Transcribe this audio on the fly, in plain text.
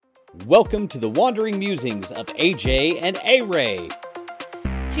Welcome to the wandering musings of AJ and A-Ray.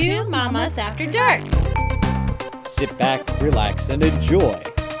 Two Mamas After Dark. Sit back, relax, and enjoy.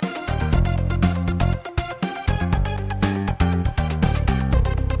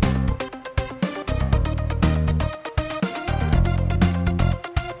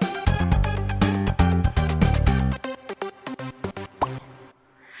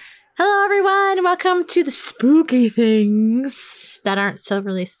 Hello, everyone. Welcome to the spooky things that aren't so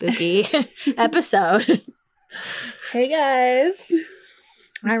really spooky episode. Hey, guys.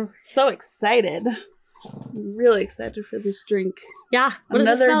 I'm so excited. I'm really excited for this drink. Yeah. What does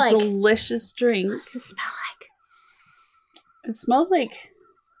Another it smell like? delicious drink. What does it smell like? It smells like...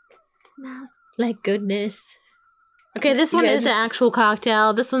 Smells like goodness. Okay, this one Yeah, is an actual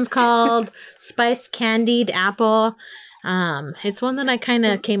cocktail. This one's called Spiced Candied Apple. It's one that I kind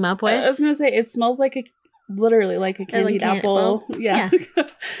of came up with. I was going to say, it smells like literally like a candied apple. Yeah.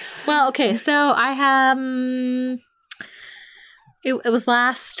 Well, okay, so I have... It was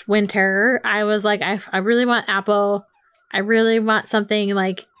last winter. I was like, I really want apple. I really want something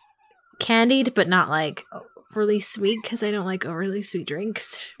like candied, but not like overly sweet because I don't like overly sweet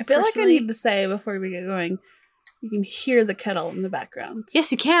drinks. I feel like I need to say before we get going, you can hear the kettle in the background.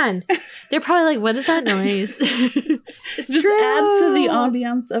 Yes, you can. They're probably like, what is that noise? It just adds to the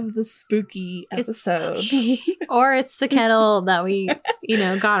ambiance of the spooky episode. It's spooky. Or it's the kettle that we,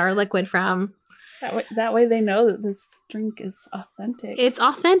 got our liquid from. That way they know that this drink is authentic. It's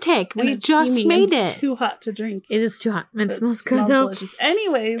authentic. And we it's just steaming made and it's it. too hot to drink. It is too hot. It smells good smells though. delicious.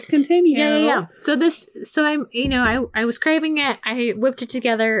 Anyways, continue. Yeah. So I was craving it. I whipped it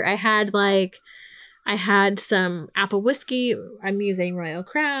together. I had some apple whiskey. I'm using Royal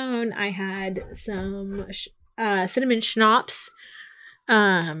Crown. I had some cinnamon schnapps.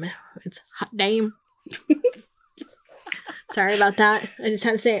 It's hot damn. Sorry about that. I just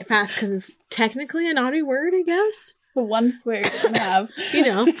had to say it fast because it's technically a naughty word, I guess. The one swear you can have.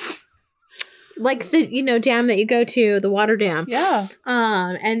 Like the, dam that you go to, the water dam. Yeah.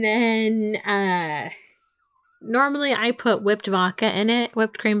 And then, normally I put whipped vodka in it,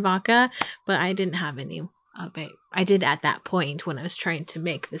 whipped cream vodka, but I didn't have any of it. I did at that point when I was trying to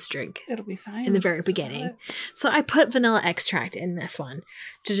make this drink. It'll be fine. In the very beginning. So I put vanilla extract in this one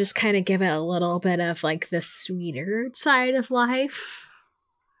to just kind of give it a little bit of like the sweeter side of life.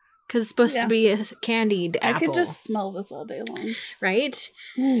 Because it's supposed to be a candied apple. I could just smell this all day long. Right?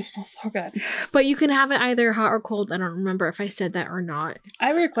 It smells so good. But you can have it either hot or cold. I don't remember if I said that or not.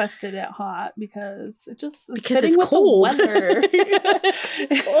 I requested it hot because it's it's cold. The weather.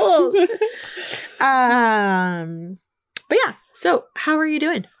 It's cold. But yeah. So how are you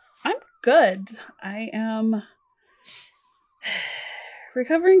doing? I'm good. I am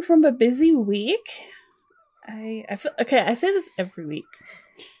recovering from a busy week. I feel okay. I say this every week.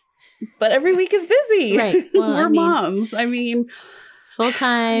 But every week is busy. Right. Well, We're moms. I mean,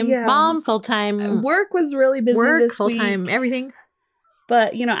 full-time mom, full-time work was really busy this week. Full-time everything.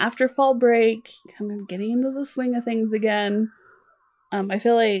 But, after fall break, kind of getting into the swing of things again. I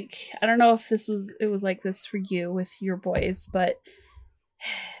feel like, I don't know if it was like this for you with your boys, but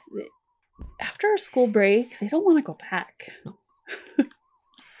after our school break, they don't want to go back.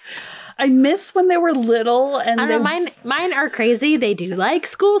 I miss when they were little, and I don't know. Mine are crazy. They do like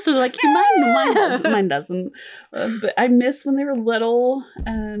school, so they're like, yeah. Mine doesn't. But I miss when they were little,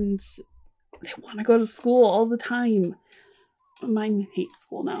 and they want to go to school all the time. Mine hates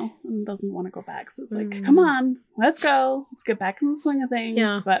school now and doesn't want to go back. So it's like, come on, let's go. Let's get back in the swing of things.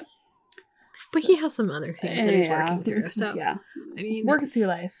 Yeah. But he has some other things that he's working through. So yeah, I mean, working through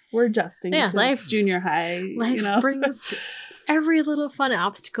life. We're adjusting. Yeah, to life. Junior high. Life brings every little fun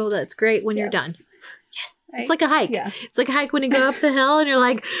obstacle that's great when you're done. Yes. Right? It's like a hike. Yeah. It's like a hike when you go up the hill and you're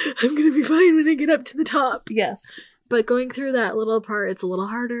like, I'm going to be fine when I get up to the top. Yes. But going through that little part, it's a little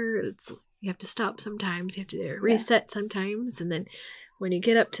harder. You have to stop sometimes. You have to reset sometimes. And then when you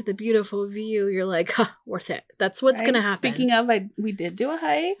get up to the beautiful view, you're like, worth it. That's what's going to happen. Speaking of, we did do a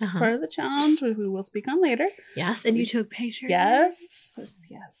hike as part of the challenge, which we will speak on later. Yes, and you took pictures. Yes.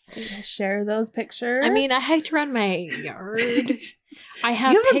 We will share those pictures. I mean, I hiked around my yard. I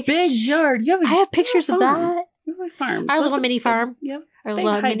have You have a big yard. I have pictures of that. You have a farm. Our little mini farm. Yep. Our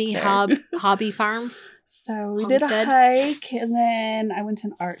little mini hobby farm. So we did a hike, and then I went to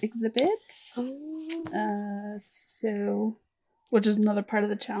an art exhibit. Which is another part of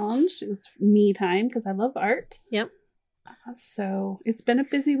the challenge. It was me time because I love art. Yep. So it's been a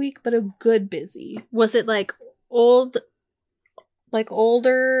busy week, but a good busy. Was it like older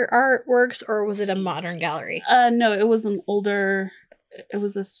artworks, or was it a modern gallery? No, it was an older. It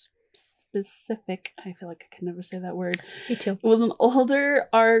was a specific. I feel like I can never say that word. Me too. It was an older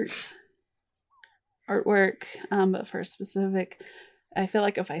artwork, but for a specific, I feel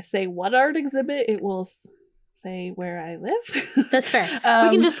like if I say what art exhibit, it will say where I live. That's fair. We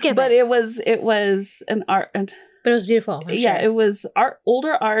can just skip but it. It was an art, But it was beautiful. I'm yeah, sure. it was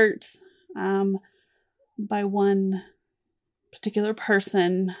older art, by one particular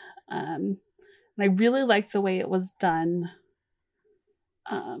person, and I really liked the way it was done.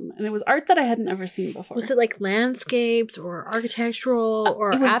 And it was art that I hadn't ever seen before. Was it like landscapes or architectural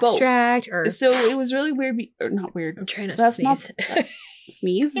or it was abstract both. or? So it was really weird, or not weird. I'm trying not That's to sneeze. not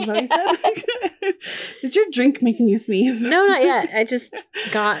sneeze. Is that what you said? Did your drink making you sneeze? No, not yet. I just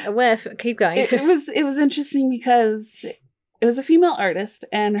got a whiff. Keep going. It was interesting because it was a female artist,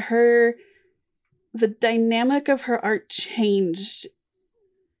 and the dynamic of her art changed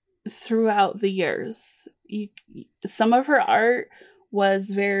throughout the years. Some of her art was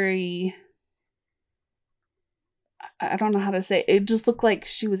very, I don't know how to say it. It just looked like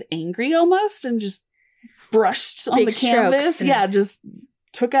she was angry almost and just brushed on the canvas. Yeah, just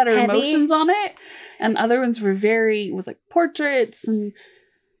took out her emotions on it. And other ones were was like portraits, and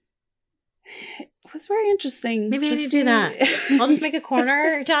it was very interesting. Maybe I need to do that. I'll just make a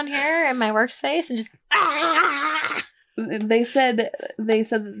corner down here in my workspace and just They said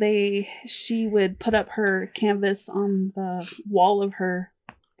that she would put up her canvas on the wall of her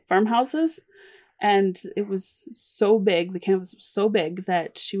farmhouses, and it was so big, the canvas was so big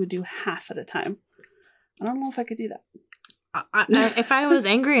that she would do half at a time. I don't know if I could do that. if I was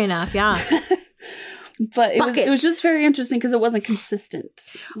angry enough, yeah. But it was just very interesting because it wasn't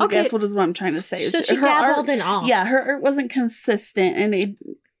consistent. I guess what is what I'm trying to say. So she dabbled in all. Yeah, her art wasn't consistent, and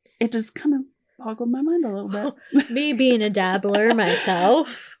it just kind of boggled my mind a little bit. Me being a dabbler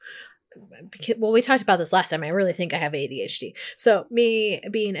myself, well, we talked about this last time. I really think I have ADHD. So me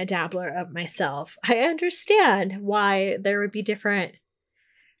being a dabbler of myself, I understand why there would be different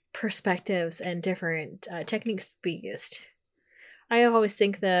perspectives and different techniques to be used. I always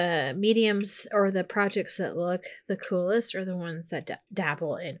think the mediums or the projects that look the coolest are the ones that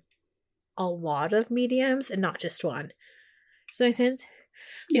dabble in a lot of mediums and not just one. Does that make sense?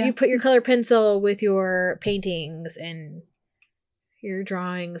 Yeah. You put your color pencil with your paintings and your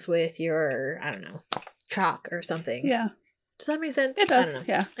drawings with your, I don't know, chalk or something. Yeah. Does that make sense? It does. I don't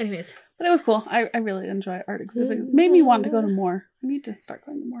know. Yeah. Anyways. But it was cool. I really enjoy art exhibits. It made me want to go to more. I need to start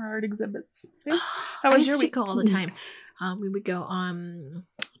going to more art exhibits. Okay? I used to go all the time. We would go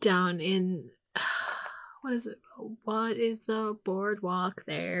down in what is it? What is the boardwalk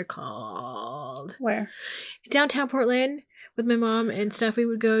there called? Where? Downtown Portland. With my mom and stuff, we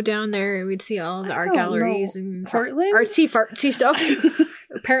would go down there and we'd see all the art galleries and Portland? artsy stuff.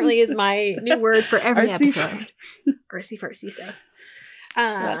 Apparently is my new word for every episode. Artsy stuff.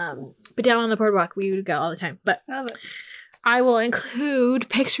 But down on the boardwalk, we would go all the time. But I will include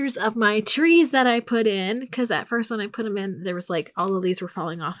pictures of my trees that I put in, because at first when I put them in, there was like all the leaves were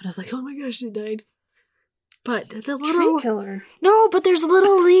falling off, and I was like, oh my gosh, they died. But the little tree killer. No, but there's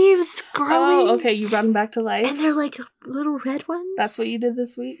little leaves growing. Oh, okay. You brought them back to life, and they're like little red ones. That's what you did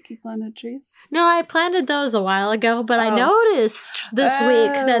this week. You planted trees. No, I planted those a while ago, but I noticed this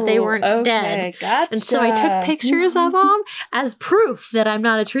week that they weren't dead. Gotcha. And so I took pictures of them as proof that I'm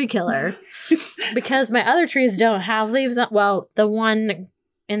not a tree killer, because my other trees don't have leaves. Well, the one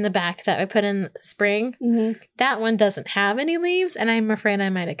in the back that I put in spring, that one doesn't have any leaves, and I'm afraid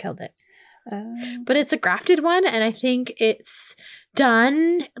I might have killed it. But it's a grafted one, and I think it's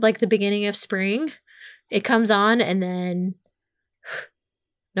done like the beginning of spring. It comes on, and then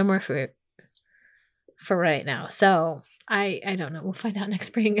no more fruit for right now. So I don't know. We'll find out next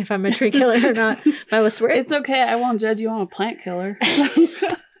spring if I'm a tree killer or not. It's okay. I won't judge you. I'm a plant killer.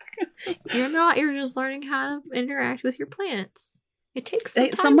 You're not. You're just learning how to interact with your plants. It takes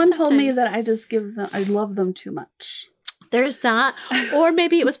some time someone told me sometimes. that I just I love them too much. There's that. Or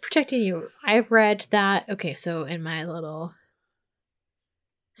maybe it was protecting you. I've read that. Okay, so in my little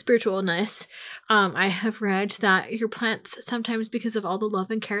spiritualness, I have read that your plants, sometimes because of all the love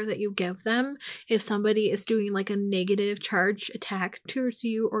and care that you give them, if somebody is doing like a negative charge attack towards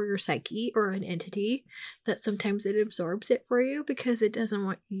you or your psyche or an entity, that sometimes it absorbs it for you because it doesn't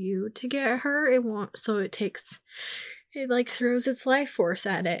want you to get hurt. It like throws its life force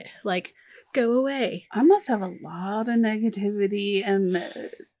at it. Like, go away. I must have a lot of negativity and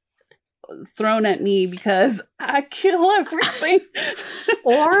thrown at me because I kill everything.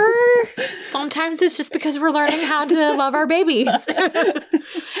 Or sometimes it's just because we're learning how to love our babies.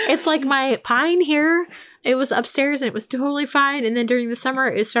 It's like my pine here. It was upstairs and it was totally fine. And then during the summer,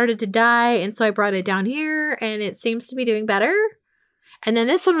 it started to die. And so I brought it down here and it seems to be doing better. And then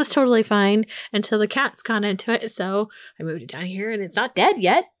this one was totally fine until the cats got into it. So I moved it down here and it's not dead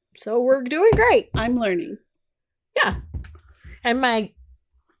yet. So we're doing great. I'm learning. Yeah. And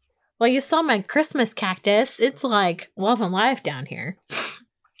you saw my Christmas cactus. It's like love and life down here.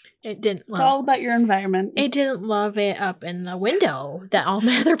 It's all about your environment. It didn't love it up in the window that all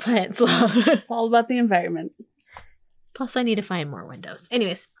my other plants love. It's all about the environment. Plus, I need to find more windows.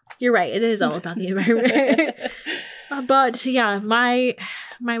 Anyways, you're right. It is all about the environment. But yeah, my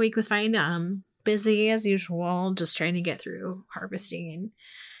week was fine. Busy as usual, just trying to get through harvesting and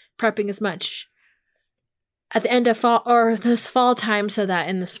prepping as much at the end of fall or this fall time so that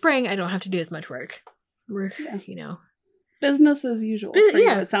in the spring I don't have to do as much work. Business as usual. For you,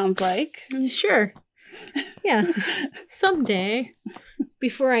 it sounds like. Sure. Yeah. Someday,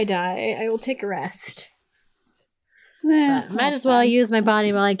 before I die, I will take a rest. Might as well use my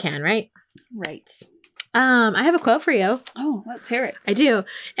body while I can, right? Right. I have a quote for you. Oh, let's hear it. I do.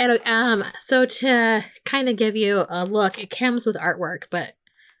 And so to kind of give you a look, it comes with artwork, but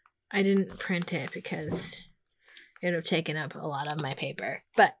I didn't print it because it would have taken up a lot of my paper.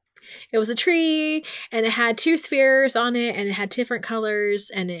 But it was a tree, and it had 2 spheres on it, and it had different colors,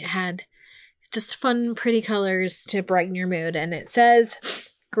 and it had just fun, pretty colors to brighten your mood. And it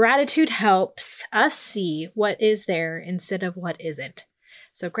says, gratitude helps us see what is there instead of what isn't.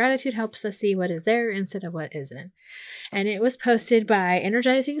 So gratitude helps us see what is there instead of what isn't. And it was posted by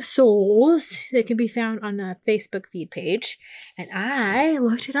Energizing Souls. That can be found on a Facebook feed page. And I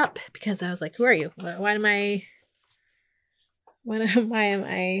looked it up because I was like, who are you? Why am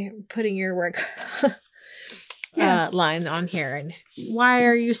I putting your work line on here? And why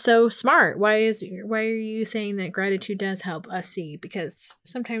are you so smart? Why are you saying that gratitude does help us see? Because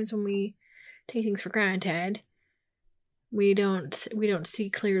sometimes when we take things for granted, we don't see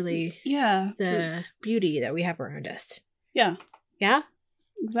clearly the beauty that we have around us. Yeah. Yeah?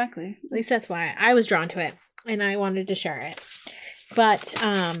 Exactly. At least that's why I was drawn to it and I wanted to share it. But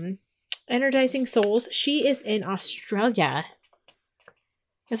Energizing Souls, she is in Australia.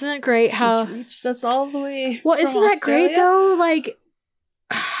 Isn't that great? How she's reached us all the way. Well, isn't that Australia? great though? Like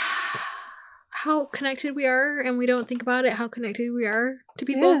how connected we are, and we don't think about it. How connected we are to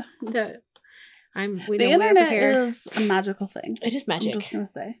people. Yeah. The internet is a magical thing. It is magic. I'm just gonna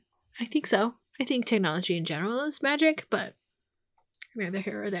say. I think so. I think technology in general is magic, but neither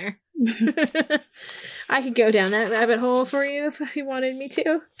here or there. I could go down that rabbit hole for you if you wanted me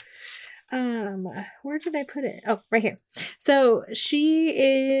to. Where did I put it? Oh, right here. So she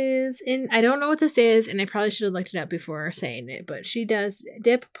is in, I don't know what this is, and I probably should have looked it up before saying it, but she does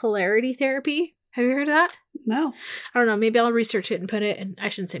dip polarity therapy. Have you heard of that? No. I don't know. Maybe I'll research it and put it, and I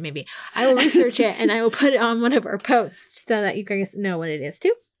shouldn't say maybe. I will research it and I will put it on one of our posts so that you guys know what it is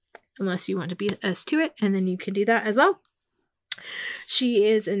too. Unless you want to be us to it, and then you can do that as well. She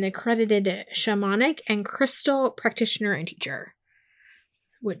is an accredited shamanic and crystal practitioner and teacher.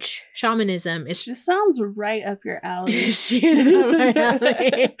 Which shamanism is just sounds right up your alley. She is up my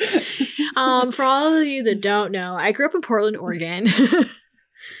alley. For all of you that don't know, I grew up in Portland, Oregon. So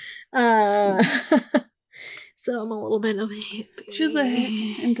I'm a little bit of a hippie. She's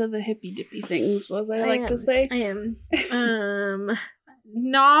into the hippy dippy things, as I like to say. I am.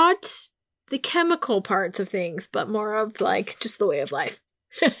 Not the chemical parts of things, but more of like just the way of life.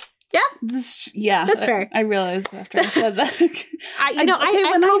 Yeah, that's fair. I realized after I said that. I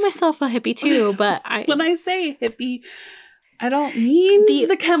call myself a hippie too, but when I say hippie, I don't mean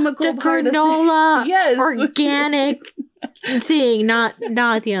the chemical part granola, organic thing, not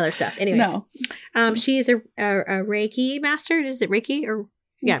the other stuff. Anyways, no. She is a Reiki master. Is it Reiki or?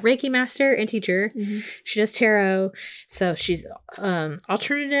 Yeah, Reiki master and teacher. Mm-hmm. She does tarot. So she's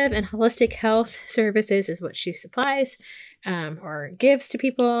alternative and holistic health services is what she supplies or gives to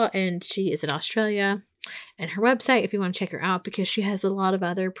people. And she is in Australia. And her website, if you want to check her out, because she has a lot of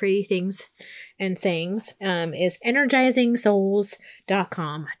other pretty things and sayings, is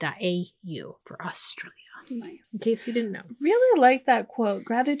energizingsouls.com.au for Australia. Nice. In case you didn't know. Really like that quote.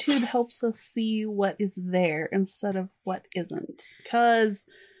 Gratitude helps us see what is there instead of what isn't. Because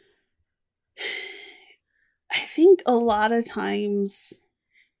I think a lot of times,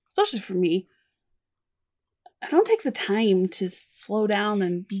 especially for me, I don't take the time to slow down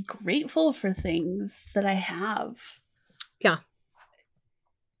and be grateful for things that I have. Yeah.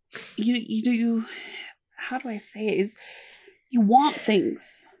 You do, how do I say it? Is you want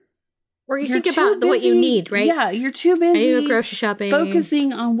things. Or you think about what you need, right? Yeah, you're too busy. I do grocery shopping.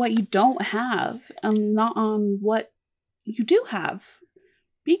 Focusing on what you don't have and not on what you do have.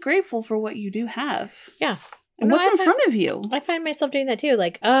 Be grateful for what you do have. Yeah. And No, what's in front of you? I find myself doing that too.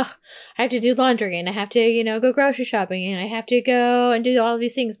 Like, oh, I have to do laundry and I have to, go grocery shopping and I have to go and do all of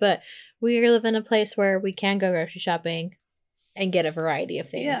these things. But we live in a place where we can go grocery shopping and get a variety of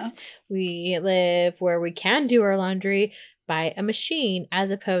things. Yeah. We live where we can do our laundry by a machine as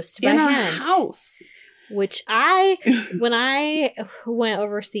opposed to by in our hand. house. Which when I went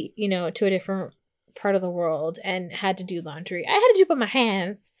overseas, to a different part of the world and had to do laundry, I had to do it by my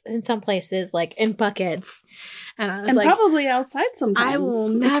hands in some places, like in buckets. And I was like, probably outside sometimes. I will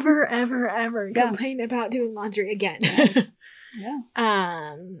never, ever, ever complain about doing laundry again.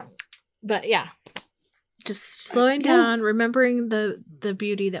 Yeah. But yeah, just slowing down, remembering the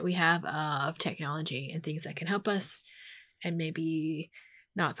beauty that we have of technology and things that can help us, and maybe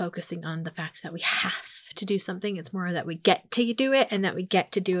not focusing on the fact that we have to do something. It's more that we get to do it, and that we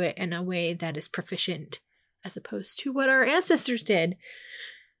get to do it in a way that is proficient, as opposed to what our ancestors did.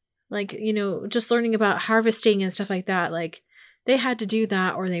 Like, just learning about harvesting and stuff like that. Like, they had to do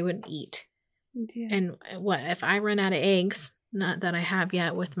that or they wouldn't eat. Yeah. And what if I run out of eggs? Not that I have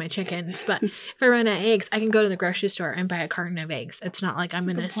yet with my chickens, but if I run out of eggs, I can go to the grocery store and buy a carton of eggs. It's not like I'm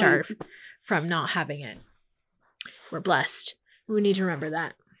going to starve from not having it. We're blessed. We need to remember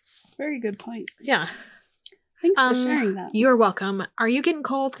that. Very good point. Yeah. Thanks for sharing that. You're welcome. Are you getting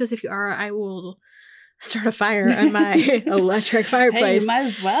cold? Because if you are, I will start a fire on my electric fireplace. Hey, you might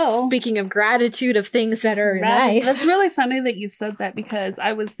as well. Speaking of gratitude of things that are nice. That's really funny that you said that, because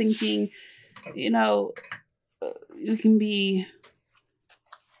I was thinking, you can be,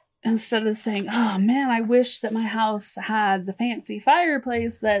 instead of saying, oh man, I wish that my house had the fancy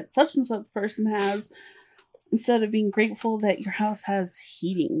fireplace that such and such person has, instead of being grateful that your house has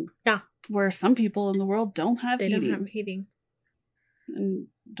heating. Yeah. Where some people in the world don't have heating. They don't have heating. And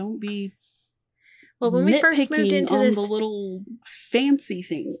don't be when we first moved into on this, the little fancy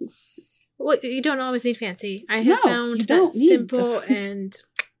things. Well, you don't always need fancy. I have found that simple and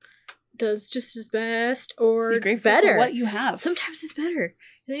does just as best or better. For what you have. Sometimes it's better.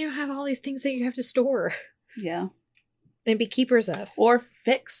 And then you don't have all these things that you have to store. Yeah. And be keepers of. Or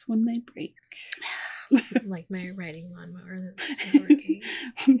fix when they break. Like my riding lawnmower that's not working.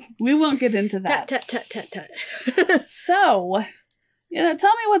 We won't get into that. Tut. So, tell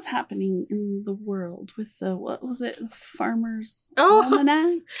me what's happening in the world with the, what was it, Farmer's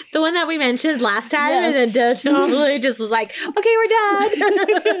Almanac? The one that we mentioned last time, yes. And then totally just was like, okay, we're done.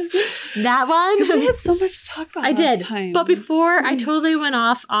 That one? Because we had so much to talk about last time. But before, I totally went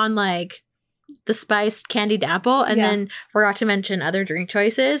off on like the spiced candied apple, and then forgot to mention other drink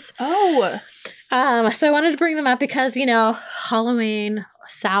choices. Oh. So I wanted to bring them up because, Halloween,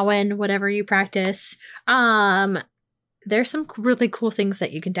 Samhain, whatever you practice, there's some really cool things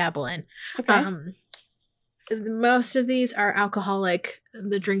that you can dabble in. Okay. Most of these are alcoholic.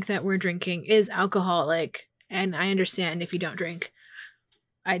 The drink that we're drinking is alcoholic, and I understand if you don't drink.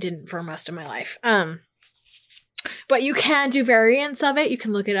 I didn't for most of my life. But you can do variants of it. You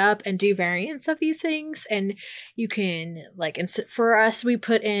can look it up and do variants of these things. And you can, for us, we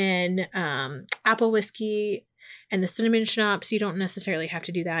put in apple whiskey and the cinnamon schnapps. You don't necessarily have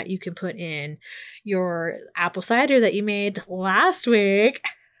to do that. You can put in your apple cider that you made last week.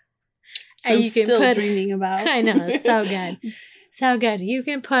 And I'm still dreaming about. I know, so good. So good. You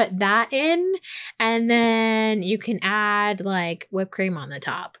can put that in, and then you can add whipped cream on the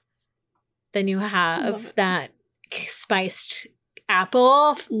top. Then you have that spiced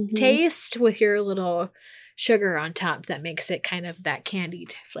apple taste with your little sugar on top that makes it kind of that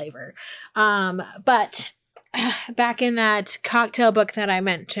candied flavor. But back in that cocktail book that I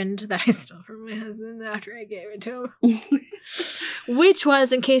mentioned that I stole from my husband after I gave it to him, which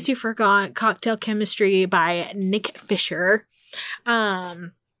was, in case you forgot, Cocktail Chemistry by Nick Fisher.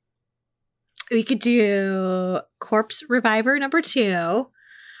 We could do Corpse Reviver number 2.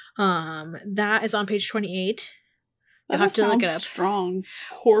 That is on page 28. You'll have to look it up. Strong.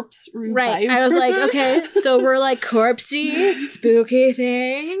 Corpse Reviver. Right. I was like, okay, so we're like corpsey, spooky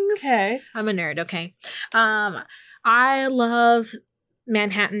things. Okay. I'm a nerd, okay. I love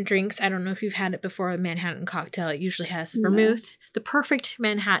Manhattan drinks. I don't know if you've had it before. A Manhattan cocktail, it usually has vermouth. The perfect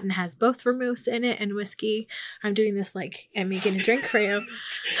Manhattan has both vermouth in it and whiskey. I'm doing this I'm making a drink for you.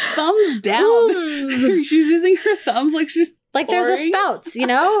 Thumbs down. She's using her thumbs like she's they're the spouts,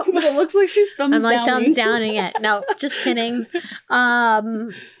 But it looks like she's thumbs down. I'm thumbs downing it. No, just kidding.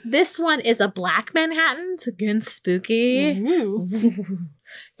 This one is a black Manhattan. It's again spooky. Mm-hmm.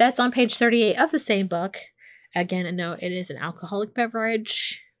 That's on page 38 of the same book. Again, a note, it is an alcoholic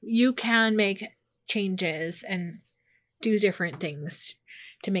beverage. You can make changes and do different things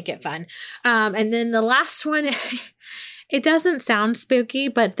to make it fun. And then the last one, it doesn't sound spooky,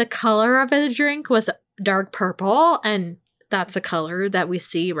 but the color of the drink was dark purple, and that's a color that we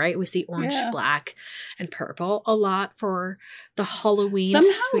see, right? We see orange, black, and purple a lot for the Halloween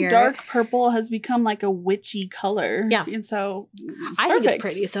Somehow spirit. dark purple has become like a witchy color. Yeah. And so I think it's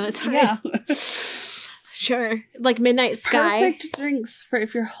pretty, so it's fine. Yeah. Sure. Like Midnight Sky. Perfect drinks for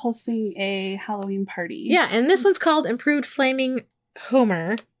if you're hosting a Halloween party. Yeah, and this one's called Improved Flaming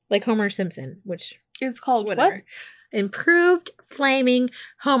Homer, like Homer Simpson, which it's called whatever. What? Improved Flaming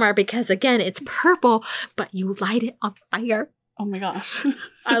Homer, because again, it's purple, but you light it on fire. Oh my gosh.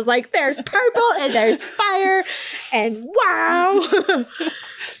 I was like, there's purple and there's fire, and wow.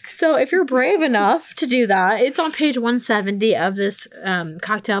 So if you're brave enough to do that, it's on page 170 of this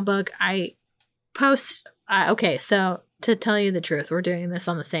cocktail book. I post, okay, so to tell you the truth, we're doing this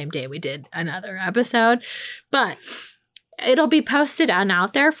on the same day we did another episode, but it'll be posted and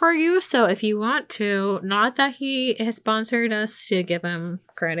out there for you. So if you want to, not that he has sponsored us to give him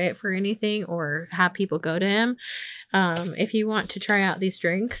credit for anything or have people go to him, if you want to try out these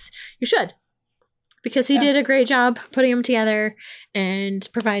drinks, you should. Because he did a great job putting them together and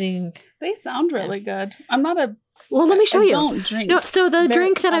providing. They sound really good. I'm not a. Well, let me show you. Don't drink. No, so the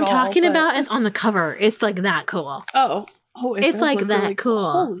drink that I'm talking about is on the cover. It's like that cool. Oh, it's like that really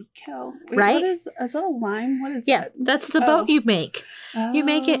cool. Holy cow! Wait, right? What is that a lime? What is that? Yeah, that's the boat you make. You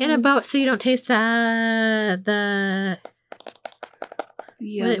make it in a boat so you don't taste the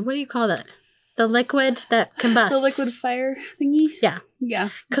what do you call that? The liquid that combusts. The liquid fire thingy. Yeah. Yeah.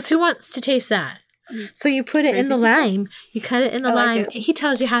 Because who wants to taste that? So you put it in the lime. You cut it in the lime. He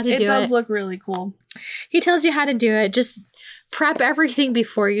tells you how to do it. It does look really cool. He tells you how to do it. Just prep everything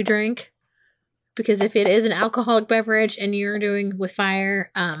before you drink. Because if it is an alcoholic beverage and you're doing with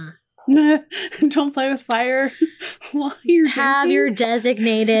fire, don't play with fire while you're have drinking. Your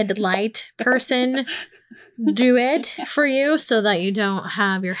designated light person do it for you so that you don't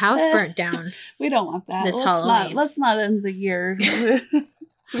have your house burnt down. We don't want that. This Halloween. Let's not end the year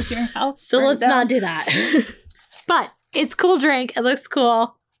with your house. So let's not do that. But it's a cool drink. It looks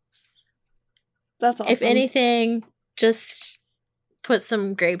cool. That's awesome. If anything, just put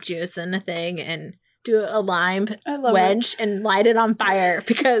some grape juice in a thing and do a lime wedge and light it on fire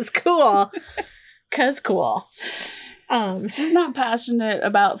because cool. Because cool. She's not passionate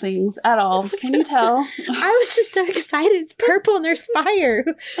about things at all. Can you tell? I was just so excited. It's purple and there's fire.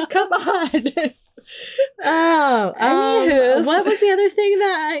 Come on. What was the other thing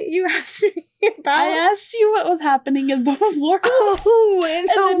that you asked me about? I asked you what was happening in the world. And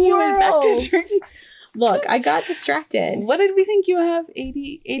then you went back to drinks. Look, I got distracted. What did we think you have?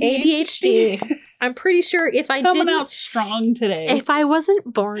 ADHD? I'm pretty sure if I didn't... Coming out strong today. If I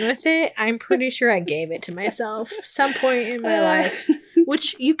wasn't born with it, I'm pretty sure I gave it to myself some point in my life.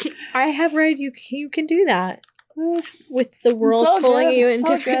 Which you can... I have read you can do that. With the world pulling you in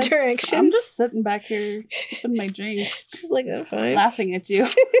different directions. I'm just sitting back here sipping my drink. Just like that, fine. Laughing at you.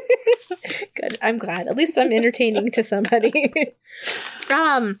 Good. I'm glad. At least I'm entertaining to somebody.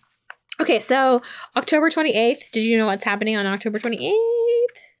 Okay, so October 28th. Did you know what's happening on October 28th?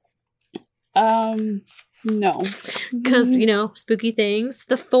 No. Because, spooky things.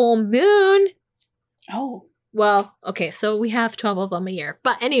 The full moon. Oh. Well, okay, so we have 12 of them a year.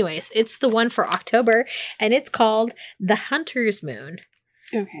 But anyways, it's the one for October, and it's called the Hunter's Moon.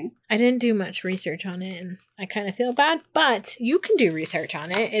 Okay. I didn't do much research on it, and I kind of feel bad, but you can do research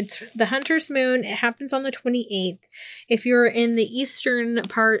on it. It's the Hunter's Moon. It happens on the 28th. If you're in the eastern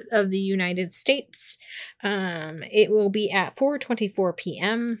part of the United States, it will be at 4:24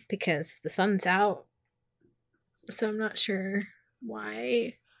 p.m. because the sun's out. So I'm not sure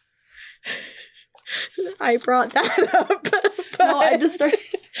why I brought that up. No, I just started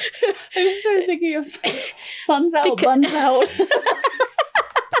thinking of sun's out, buns out.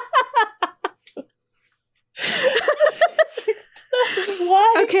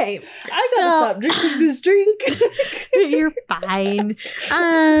 Why? Okay, I gotta stop drinking this drink. You're fine.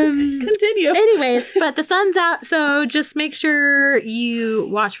 Continue. Anyways, but the sun's out, so just make sure you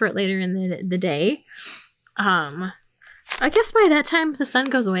watch for it later in the day. I guess by that time the sun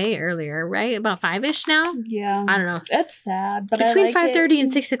goes away earlier, right? About 5-ish now. Yeah, I don't know. That's sad, but between I like 5:30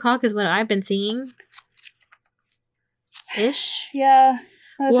 and 6 o'clock is what I've been seeing. Ish. Yeah.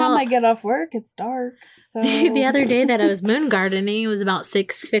 By the time I get off work, it's dark. So the other day that I was moon gardening, it was about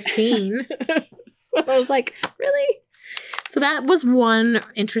 6:15. I was like, really? So that was one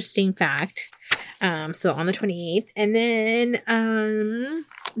interesting fact. So on the 28th. And then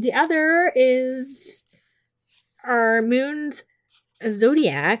the other is our moon's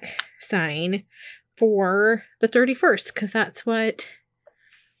zodiac sign for the 31st, because that's what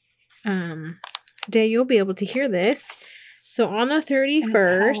day you'll be able to hear this. So on the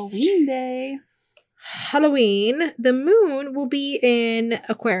 31st, Halloween day. Halloween, the moon will be in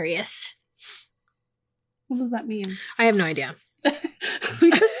Aquarius. What does that mean? I have no idea.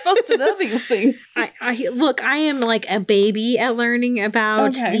 You're supposed to know these things. Look, I am like a baby at learning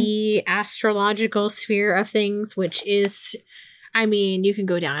about the astrological sphere of things, which is, I mean, you can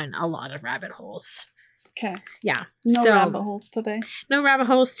go down a lot of rabbit holes. Okay. Yeah. No rabbit holes today. No rabbit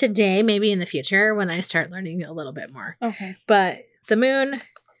holes today. Maybe in the future when I start learning a little bit more. Okay. But the moon,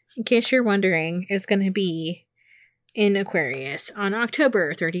 in case you're wondering, is going to be in Aquarius on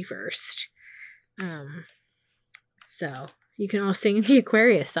October 31st. So you can all sing the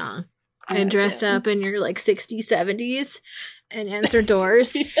Aquarius song and dress up in your like 60s, 70s and answer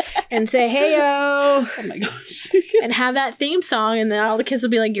doors and say, hey, yo. Oh my gosh. And have that theme song. And then all the kids will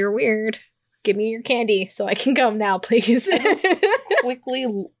be like, you're weird. Give me your candy so I can come now, please. Quickly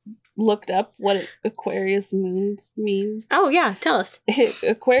looked up what Aquarius moons mean. Oh, yeah. Tell us.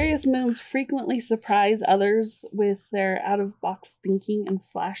 Aquarius moons frequently surprise others with their out-of-box thinking and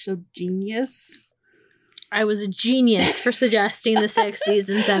flash of genius. I was a genius for suggesting the 60s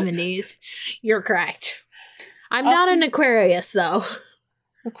and 70s. You're correct. I'm not an Aquarius, though.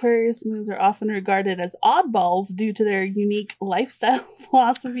 Aquarius moons are often regarded as oddballs due to their unique lifestyle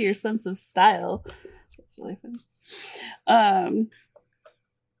philosophy or sense of style. That's really funny.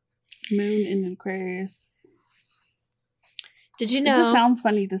 Moon in Aquarius. Did you know? It just sounds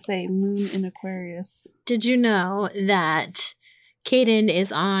funny to say moon in Aquarius. Did you know that Kaden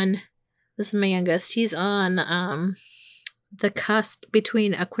is on, this is my youngest, he's on the cusp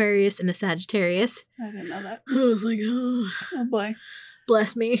between Aquarius and a Sagittarius. I didn't know that. I was like, oh boy.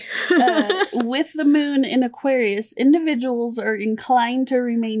 Bless me. With the moon in Aquarius, individuals are inclined to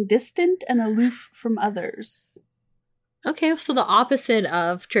remain distant and aloof from others. Okay, so the opposite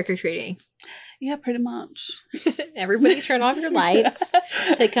of trick-or-treating. Yeah, pretty much. Everybody turn off your lights.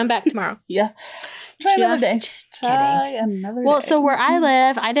 Say, come back tomorrow. Yeah. Try another day. Try another day. Well, so where I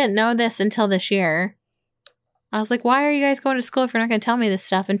live, I didn't know this until this year. I was like, why are you guys going to school if you're not going to tell me this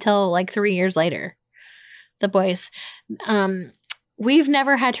stuff until like 3 years later? The boys. We've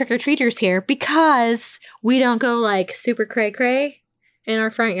never had trick-or-treaters here because we don't go like super cray-cray in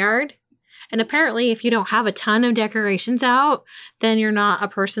our front yard. And apparently, if you don't have a ton of decorations out, then you're not a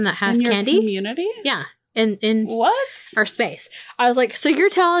person that has candy. In your community? Yeah. In what? Our space. I was like, so you're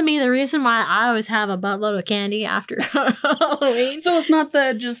telling me the reason why I always have a buttload of candy after Halloween? So it's not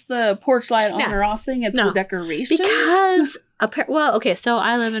just the porch light on or off thing, it's the decoration? Because, so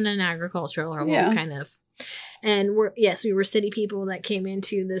I live in an agricultural world, kind of. And we were city people that came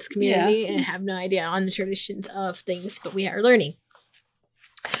into this community and have no idea on the traditions of things, but we are learning.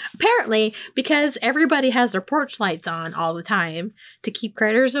 Apparently, because everybody has their porch lights on all the time to keep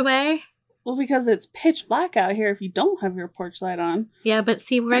critters away. Well, because it's pitch black out here if you don't have your porch light on. Yeah, but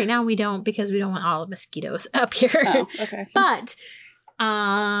see, right now we don't because we don't want all the mosquitoes up here. Oh, okay. But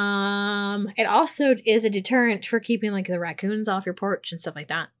it also is a deterrent for keeping like the raccoons off your porch and stuff like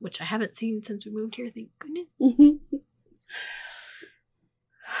that, which I haven't seen since we moved here, thank goodness.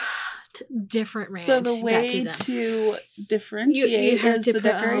 Different rant. So the way to differentiate is the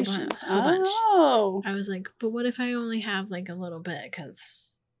decorations. A whole bunch. I was like, but what if I only have like a little bit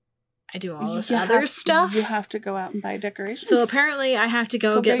because I do all this other stuff? You have to go out and buy decorations. So apparently I have to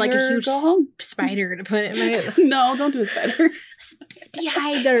go get like a huge spider to put in my... No, don't do a spider.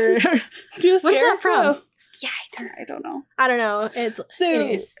 Spider. Do a Where's that from? Spider. I don't know.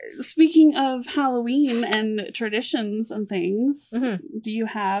 Anyways. Speaking of Halloween and traditions and things, do you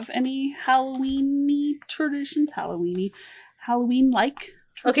have any Halloween-y traditions? Halloween-like traditions?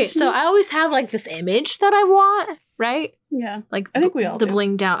 Okay, so I always have like this image that I want, right? Yeah. Like I think we all the do.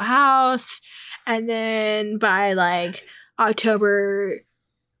 blinged out house. And then by like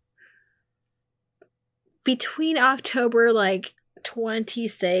between October like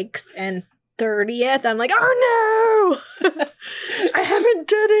 26th and 30th, I'm like, oh no, I haven't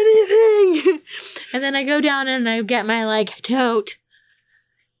done anything. And then I go down and I get my like tote.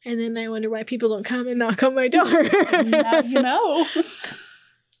 And then I wonder why people don't come and knock on my door. Now you know.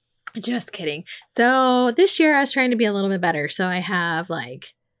 Just kidding. So this year I was trying to be a little bit better. So I have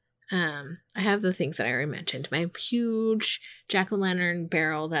like, I have the things that I already mentioned. My huge jack-o'-lantern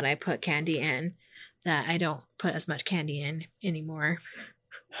barrel that I put candy in that I don't put as much candy in anymore.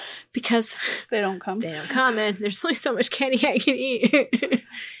 Because they don't come and there's only so much candy I can eat.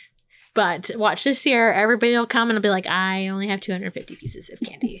 But watch this year, everybody will come and I'll be like, I only have 250 pieces of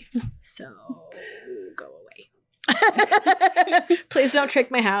candy. So go away. Please don't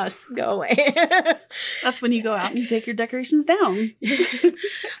trick my house. Go away. That's when you go out and you take your decorations down.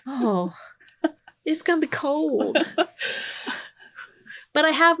 Oh, it's gonna be cold. But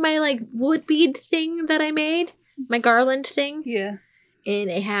I have my like wood bead thing that I made, my garland thing. Yeah.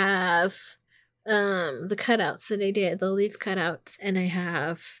 And I have the cutouts that I did, the leaf cutouts, and I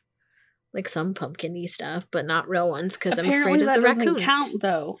have like some pumpkin-y stuff, but not real ones because I'm afraid of the raccoons. Doesn't count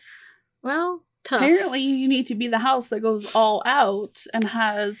though. Well, tough. Apparently, you need to be the house that goes all out and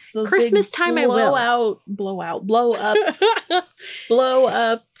has those Christmas big time. I will blow up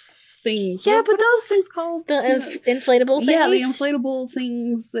things. Yeah, What but are those things called the inflatable things. Yeah, the inflatable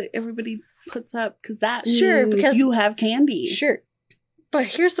things that everybody puts up because that sure means because you have candy. Sure, but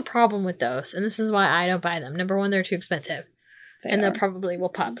here's the problem with those, and this is why I don't buy them. Number one, they're too expensive, and they probably will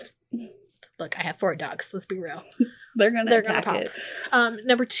pop. Look, I have 4 dogs. Let's be real. They're gonna pop. It.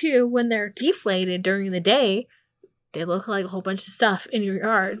 Number two, when they're deflated during the day, they look like a whole bunch of stuff in your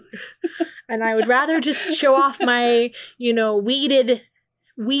yard. And I would rather just show off my,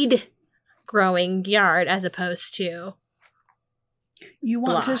 weed growing yard as opposed to. You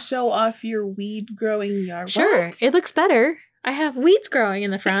want to show off your weed growing yard? Sure, What? it looks better. I have weeds growing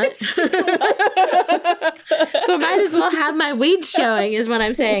in the front. So might as well have my weeds showing is what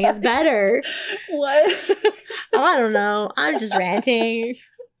I'm saying. It's better. What? I don't know. I'm just ranting.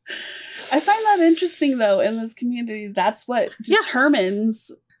 I find that interesting though in this community. That's what determines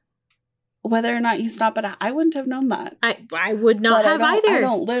whether or not you stop at I wouldn't have known that. I would not have either. I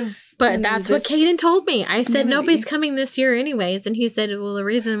don't live. But that's what Caden told me. I said nobody's community. coming this year anyways, and he said, "Well, the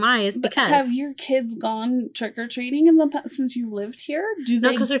reason why is because." But have your kids gone trick or treating since you lived here?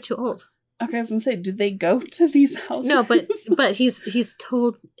 No, because they're too old. Okay, I was gonna say, do they go to these houses? No, but he's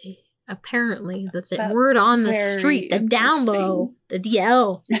told apparently that the word on the street, the down low, the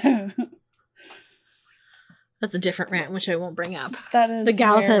DL. That's a different rant, which I won't bring up. That is the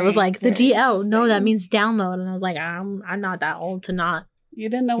gal that was like the DL. No, that means download, and I was like, I'm not that old to not. You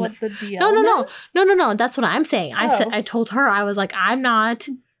didn't know what the DL No. That's what I'm saying. I told her I was like, I'm not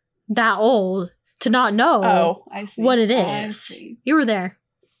that old to not know what it is. You were there.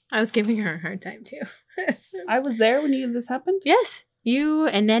 I was giving her a hard time too. I was there when this happened? Yes. You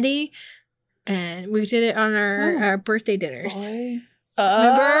and Nettie, and we did it on our birthday dinners. Boy.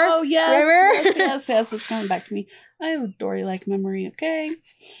 Remember? Oh, yes. Remember? Yes, it's coming back to me. I have a Dory-like memory, okay?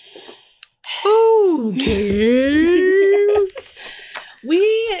 Okay.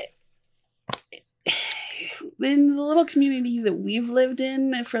 We, in the little community that we've lived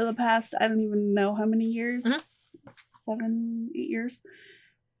in for the past, I don't even know how many years, 7, 8 years.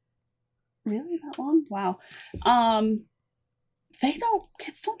 Really? That long? Wow.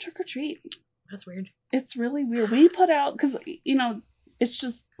 Kids don't trick or treat. That's weird. It's really weird. We put out, because, it's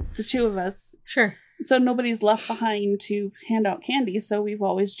just the two of us. Sure. So nobody's left behind to hand out candy. So we've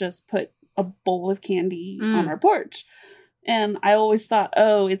always just put a bowl of candy on our porch. And I always thought,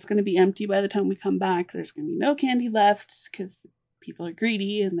 it's going to be empty by the time we come back. There's going to be no candy left because people are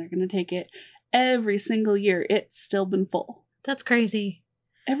greedy and they're going to take it. Every single year, it's still been full. That's crazy.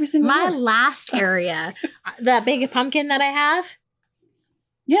 Every single year. My last area, that big pumpkin that I have.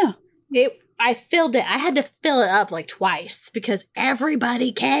 Yeah. I filled it. I had to fill it up like twice because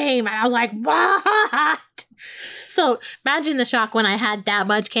everybody came. And I was like, what? So imagine the shock when I had that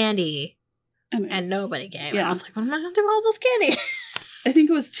much candy and nobody came. Yeah. I was like, what am I going to do with all this candy? I think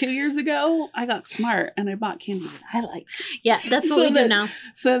it was 2 years ago. I got smart and I bought candy that I like. Yeah, that's what we do now.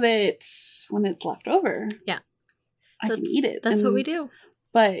 So that when it's left over, I can eat it. That's what we do.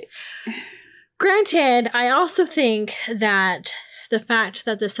 But granted, I also think that the fact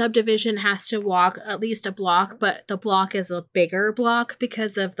that the subdivision has to walk at least a block, but the block is a bigger block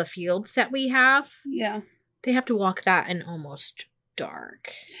because of the fields that we have. Yeah. They have to walk that in almost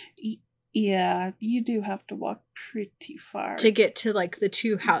dark. Yeah, you do have to walk pretty far. To get to like the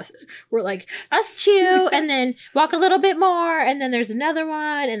two houses. We're like, us two, and then walk a little bit more, and then there's another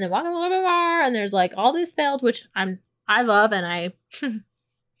one, and then walk a little bit more, and there's like all these fields, which I love, and I...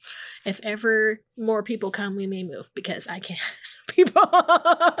 If ever more people come, we may move because I can't. People.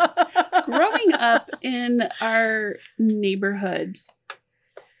 Growing up in our neighborhood,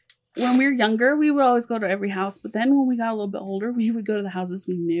 when we were younger, we would always go to every house. But then when we got a little bit older, we would go to the houses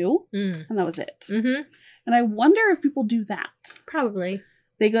we knew. And that was it. Mm-hmm. And I wonder if people do that. Probably.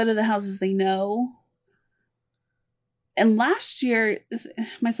 They go to the houses they know. And last year,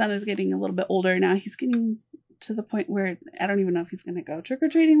 my son is getting a little bit older now. He's getting to the point where I don't even know if he's going to go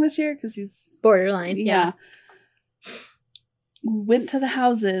trick-or-treating this year because he's borderline. Yeah. We went to the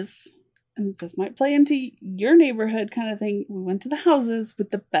houses, and this might play into your neighborhood kind of thing. We went to the houses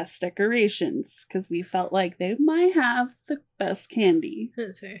with the best decorations because we felt like they might have the best candy.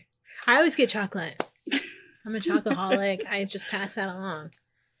 That's fair. I always get chocolate. I'm a chocoholic. I just pass that along.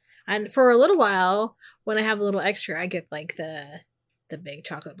 And for a little while, when I have a little extra, I get like the the big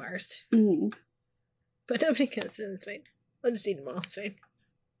chocolate bars. Mm. But nobody goes, so it's fine. I'll just eat them all. It's fine.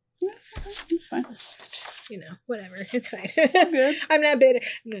 It's fine. Just, whatever. It's fine. It's all good. I'm not bitter.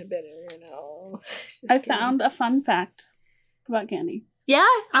 No. Just I kidding. found a fun fact about candy. Yeah?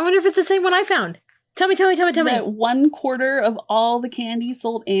 I wonder if it's the same one I found. Tell me. That 1/4 of all the candy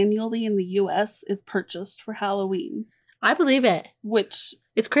sold annually in the U.S. is purchased for Halloween. I believe it. Which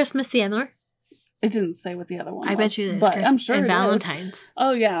It's Christmas the Endler. it didn't say what the other one was. I bet you it's but Christmas. I'm sure and it Valentine's. is.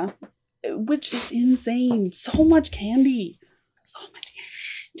 Oh, yeah. Which is insane. So much candy.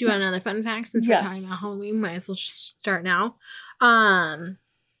 Do you want another fun fact since we're talking about Halloween? Might as well just start now. In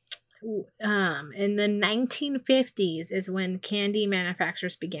the 1950s is when candy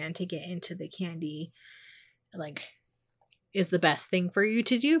manufacturers began to get into the candy, is the best thing for you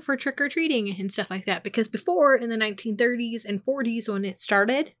to do for trick-or-treating and stuff like that. Because before, in the 1930s and 40s when it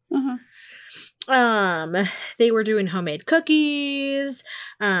started, they were doing homemade cookies,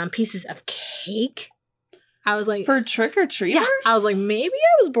 pieces of cake. I was like, for trick-or-treaters? Yeah, I was like, maybe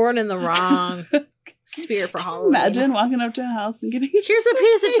I was born in the wrong sphere for Halloween. Imagine walking up to a house and getting here's a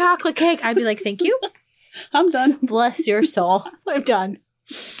piece of chocolate cake. I'd be like, thank you. I'm done. Bless your soul. I'm done.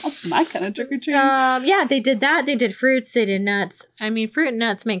 That's my kind of trick-or-treat. Yeah, they did that. They did fruits. They did nuts. I mean, fruit and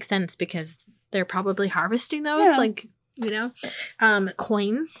nuts make sense because they're probably harvesting those. Yeah.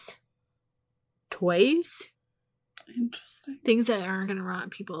 Coins, toys. Interesting. Things that aren't going to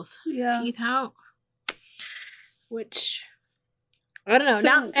rot people's teeth out. Which, I don't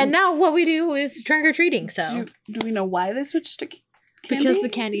know. Now what we do is trick-or-treating. So do we know why they switched to candy? Because the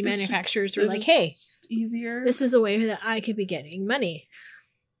candy manufacturers were like, hey, easier. This is a way that I could be getting money.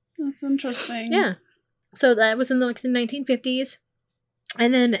 That's interesting. Yeah. So that was in the 1950s.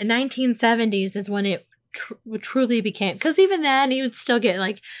 And then 1970s is when it truly became, because even then you would still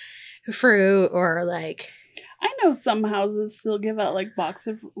get fruit or I know some houses still give out box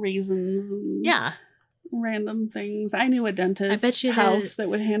of raisins and random things. I knew a dentist house that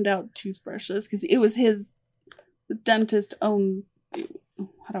would hand out toothbrushes because it was the dentist owned,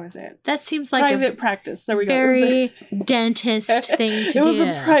 how do I say it? That seems like private practice. There we go. Very dentist thing to do. It was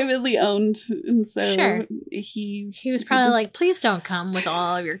a privately owned, and so sure. he was probably please don't come with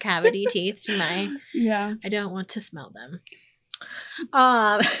all of your cavity teeth to my. Yeah. I don't want to smell them.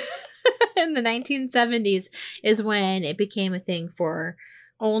 In the 1970s is when it became a thing for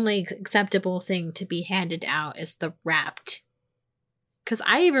only acceptable thing to be handed out is the wrapped. Because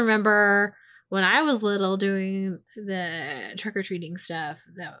I even remember when I was little doing the trick-or-treating stuff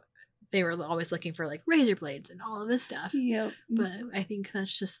that they were always looking for razor blades and all of this stuff. Yep. But I think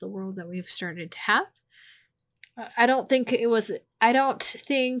that's just the world that we've started to have. I don't think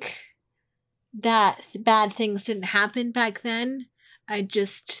that bad things didn't happen back then. I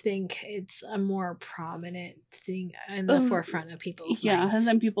just think it's a more prominent thing in the forefront of people's minds. And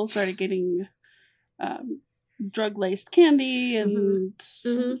then people started getting drug-laced candy and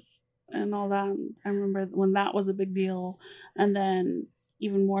and all that. I remember when that was a big deal. And then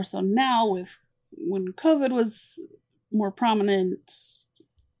even more so now with when COVID was more prominent.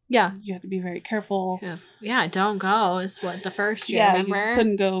 Yeah. You had to be very careful. Yeah, don't go is what the first year, remember? You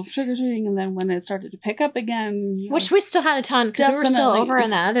couldn't go trick-or-treating, and then when it started to pick up again... Which we still had a ton, because we were still over in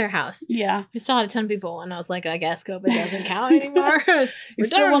the other house. Yeah. We still had a ton of people, and I was like, I guess COVID doesn't count anymore. We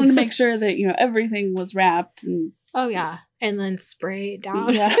still wanted to make sure that, everything was wrapped and... Oh, yeah. And then spray it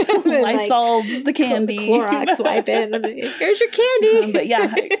down. Yeah. Lysoled the candy. Clorox wipe it. And here's your candy. But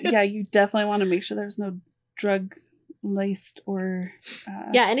yeah, you definitely want to make sure there's no drug-laced or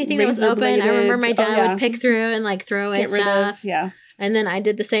anything that was open. I remember my dad would pick through and throw away stuff. And then I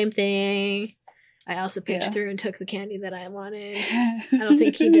did the same thing. I also picked through and took the candy that I wanted. I don't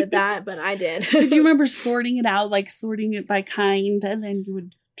think he did that, but I did. Did you remember sorting it out, sorting it by kind, and then you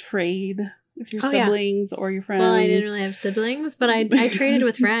would trade with your siblings or your friends? Well, I didn't really have siblings, but I traded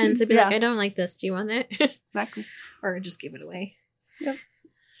with friends. I'd be like, I don't like this. Do you want it? Exactly. Or just give it away. Yep.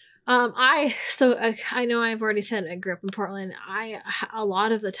 I know I've already said I grew up in Portland. A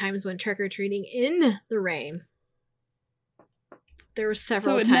lot of the times went trick-or-treating in the rain. There were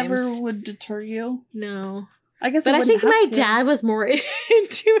several times. So it never would deter you? No. I guess but I think my dad was more into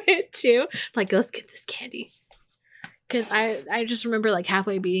it too. Let's get this candy. Because I just remember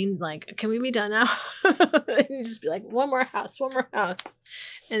halfway being can we be done now? And just be one more house.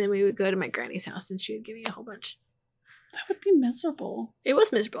 And then we would go to my granny's house and she would give me a whole bunch. That would be miserable. It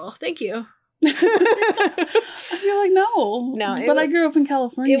was miserable. Thank you. I feel like no. But I grew up in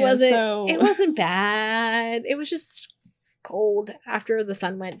California. It wasn't bad. It was just cold after the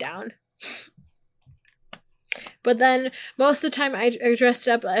sun went down. But then most of the time I dressed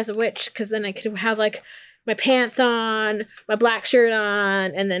up as a witch because then I could have my pants on, my black shirt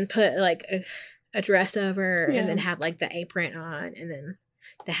on, and then put like a dress over, and then have like the apron on, and then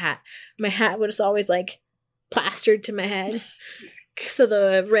the hat. My hat was always like plastered to my head so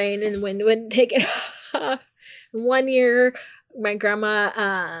the rain and wind wouldn't take it off. One year, my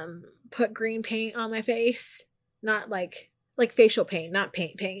grandma put green paint on my face, not like facial paint, not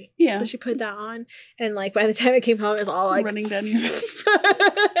paint. Yeah. So she put that on, and like by the time I came home, it was all like running down your face.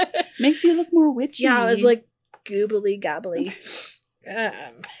 Makes you look more witchy. Yeah, it was like goobly gobbly.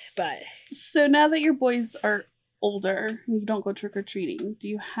 But so now that your boys are older and you don't go trick or treating, do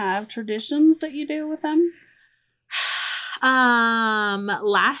you have traditions that you do with them?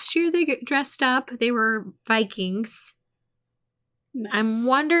 Last year they dressed up. They were Vikings. Nice. I'm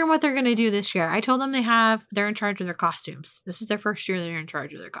wondering what they're gonna do this year. I told them they're in charge of their costumes. This is their first year they're in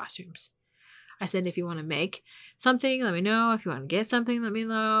charge of their costumes. I said, if you want to make something, let me know. If you want to get something, let me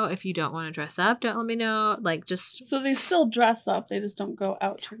know. If you don't want to dress up, don't let me know. Like, just... So they still dress up. They just don't go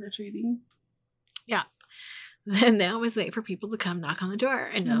out trick-or-treating. Yeah. And they always wait for people to come knock on the door,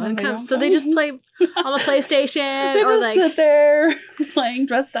 and no one comes. So they just play on the PlayStation. They or just like sit there playing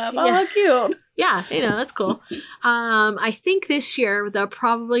dressed up. Oh, how cute. Yeah, that's cool. I think this year they're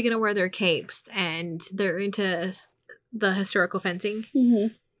probably going to wear their capes, and they're into the historical fencing.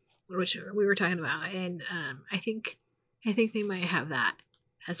 Mm-hmm. Which we were talking about, and I think they might have that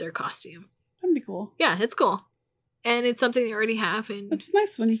as their costume. That'd be cool. Yeah, it's cool, and it's something they already have. And it's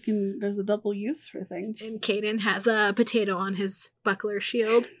nice when there's a double use for things. And Caden has a potato on his buckler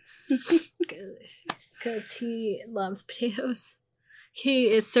shield because he loves potatoes. He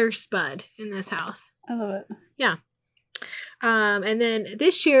is Sir Spud in this house. I love it. Yeah. And then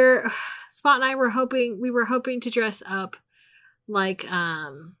this year, Spot and I were hoping to dress up like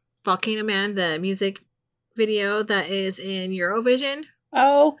Volcano Man, the music video that is in Eurovision.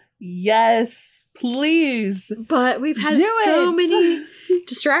 Oh, yes. Please. But we've had so many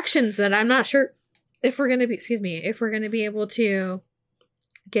distractions that I'm not sure if we're going to be able to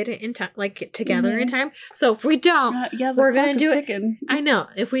get it in time, like get together in time. So if we don't, we're going to do it. I know.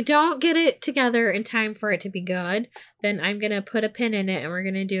 If we don't get it together in time for it to be good, then I'm going to put a pin in it and we're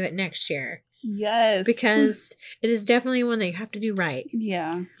going to do it next year. Yes. Because it is definitely one that you have to do right.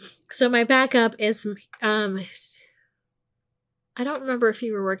 Yeah. So my backup is, I don't remember if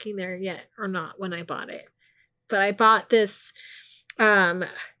you were working there yet or not when I bought it. But I bought this,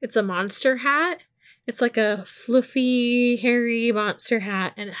 it's a monster hat. It's like a fluffy, hairy monster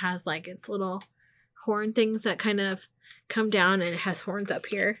hat. And it has like its little horn things that kind of come down, and it has horns up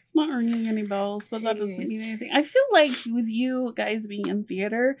here. It's not ringing any bells, but that doesn't mean anything. I feel like with you guys being in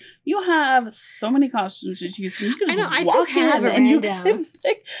theater, you have so many costumes to choose from. You can just walk in and you can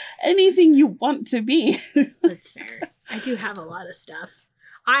pick anything you want to be. That's fair. I do have a lot of stuff.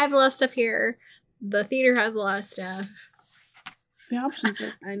 I have a lot of stuff here. The theater has a lot of stuff. The options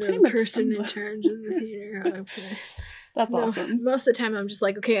are I know the person in charge of the theater. That's awesome. Most of the time I'm just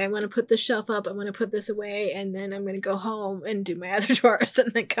like, okay, I want to put this shelf up, I want to put this away, and then I'm going to go home and do my other chores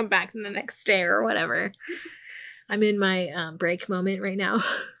and then come back the next day or whatever. I'm in my break moment right now.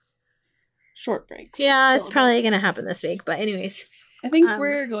 Short break. Yeah, it's probably going to happen this week, but anyways. I think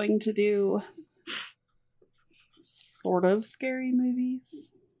we're going to do sort of scary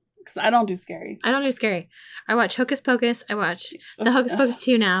movies. Because I don't do scary. I watch Hocus Pocus. I watch the Hocus Pocus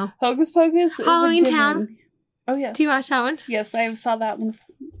 2 now. Hocus Pocus Halloween Town. One. Oh, yes. Do you watch that one? Yes, I saw that one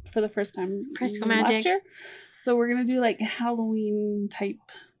for the first time Practical Magic. Last year. So we're going to do like Halloween type,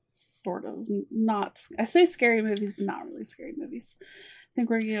 sort of. I say scary movies, but not really scary movies. I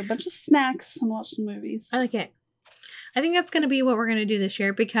think we're going to get a bunch of snacks and watch some movies. I like it. I think that's going to be what we're going to do this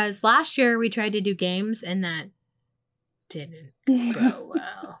year, because last year we tried to do games and that didn't go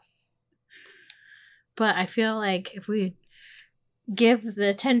well. But I feel like if we give the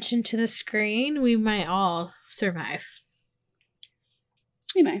attention to the screen, we might all survive.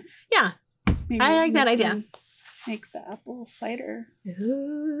 Be nice. Yeah. Maybe I like that idea. Make the apple cider.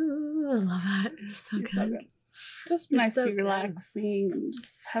 Ooh, I love that. It's so good. Just nice to be relaxing and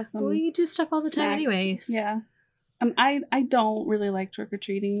just have some. Well, you do stuff all the time anyways. Yeah. And I don't really like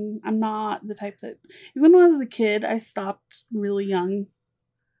trick-or-treating. I'm not the type that... Even when I was a kid, I stopped really young.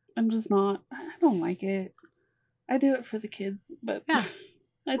 I'm just not... I don't like it. I do it for the kids, but yeah.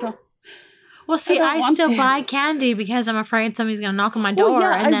 I don't... Well, see, I still buy candy because I'm afraid somebody's going to knock on my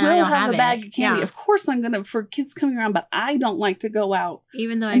door and then I don't have a bag of candy. Yeah. Of course I'm going to, for kids coming around, but I don't like to go out.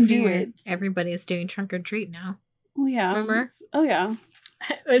 Even though I figure everybody is doing trunk or treat now. Well, yeah. Remember? Oh, yeah.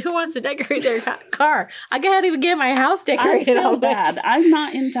 But who wants to decorate their car? I can't even get my house decorated. I feel bad. I'm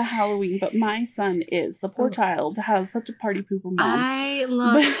not into Halloween, but my son is. The poor child has such a party pooper mom. I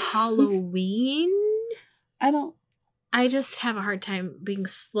love Halloween. I just have a hard time being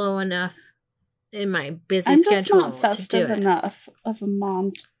slow enough in my busy I'm schedule just not to festive do it. enough of a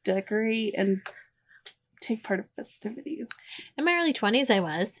mom to decorate and take part of festivities. In my early 20s, I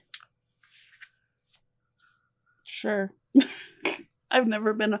was. Sure. I've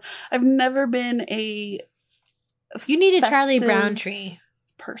never been a You need a Charlie festive Brown tree.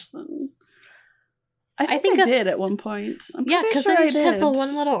 person. I think I did at one point. Yeah, because sure they I just have the did.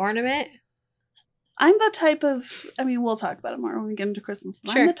 one little ornament. I'm the type of, I mean, we'll talk about it more when we get into Christmas,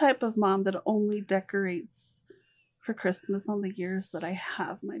 but Sure. I'm the type of mom that only decorates for Christmas on the years that I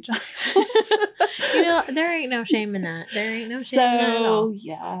have my child. You know, there ain't no shame in that. There ain't no shame in that at all.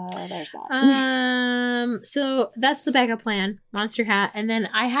 Yeah, there's that. So that's the backup plan, Monster Hat. And then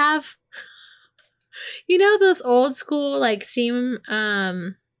I have, you know, those old school, like, steam,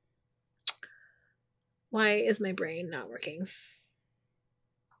 why is my brain not working?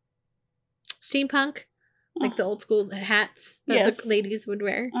 Steampunk, like the old school hats that the ladies would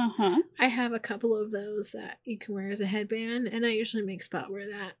wear. I have a couple of those that you can wear as a headband, and I usually make Spot wear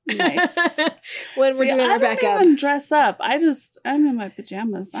that. Nice. When we're doing our backup. I don't even dress up. I'm in my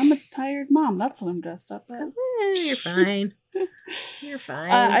pajamas. I'm a tired mom. That's what I'm dressed up as. You're fine. You're fine.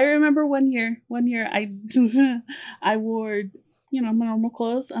 I remember one year I wore, you know, my normal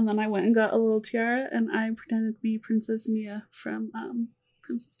clothes, and then I went and got a little tiara, and I pretended to be Princess Mia from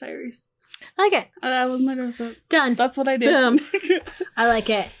Princess Diaries. I like it. That was my dress up. Done. That's what I did. Boom. I like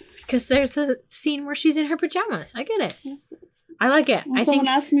it. Because there's a scene where she's in her pajamas. I get it. I like it. When someone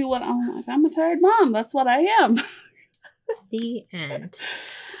asked me what I'm like, I'm a tired mom. That's what I am. The end.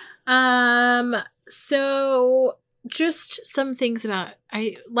 So just some things about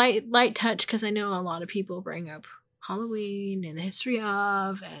light touch, because I know a lot of people bring up Halloween and the history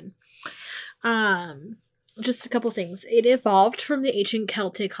of, and just a couple things. It evolved from the ancient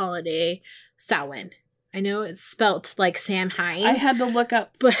Celtic holiday Samhain. I know it's spelt like Samhain. I had to look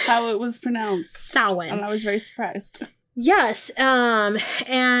up how it was pronounced. Samhain. And I was very surprised. Yes. There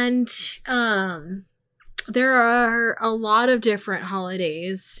are a lot of different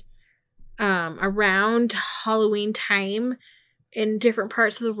holidays around Halloween time in different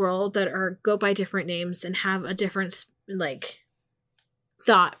parts of the world that go by different names and have a different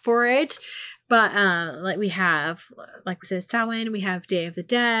thought for it. But like we said, Samhain, we have Day of the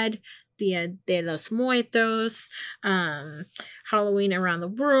Dead, Dia de los Muertos, Halloween around the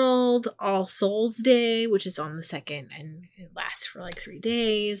world, All Souls Day, which is on the 2nd, and it lasts for like 3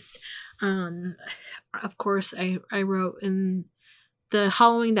 days. Of course, I wrote in the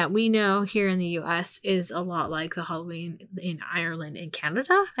Halloween that we know here in the U.S. is a lot like the Halloween in Ireland and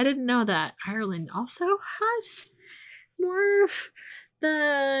Canada. I didn't know that Ireland also has more of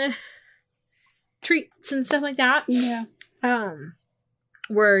the treats and stuff like that. Yeah.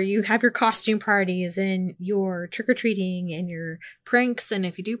 Where you have your costume parties and your trick-or-treating and your pranks, and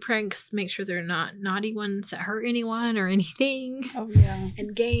if you do pranks, make sure they're not naughty ones that hurt anyone or anything. Oh yeah.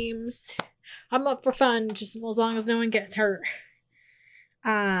 And games. I'm up for fun, just as long as no one gets hurt.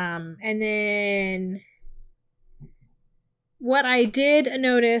 And then what I did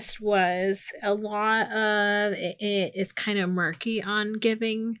notice was a lot of it is kind of murky on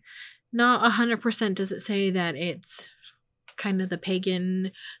giving. Not 100% does it say that it's kind of the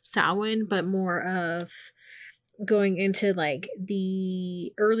pagan Samhain, but more of going into like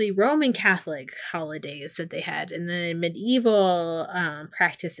the early Roman Catholic holidays that they had, and then medieval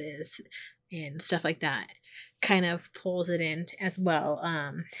practices and stuff like that kind of pulls it in as well.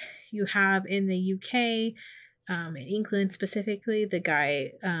 You have in the UK, in England specifically, the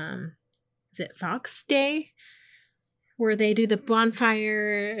guy, is it Fox Day? Where they do the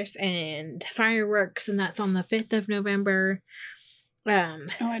bonfires and fireworks, and that's on the 5th of November.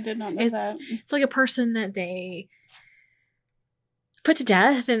 I did not know that. It's like a person that they put to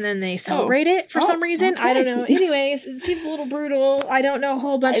death, and then they celebrate it for some reason. Okay. I don't know. Anyways, it seems a little brutal. I don't know a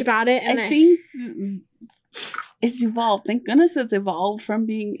whole bunch about it. And I think it's evolved. Thank goodness it's evolved from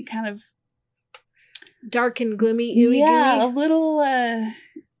being kind of dark and gloomy, gooey.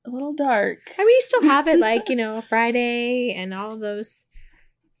 A little dark. I mean, you still have it like, Friday and all those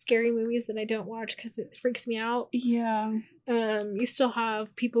scary movies that I don't watch because it freaks me out. Yeah. You still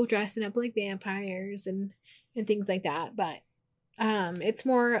have people dressing up like vampires and things like that. But it's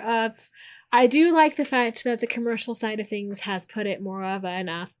more of, I do like the fact that the commercial side of things has put it more of in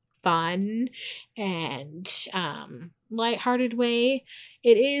a fun and lighthearted way.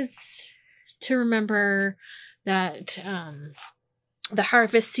 It is to remember that the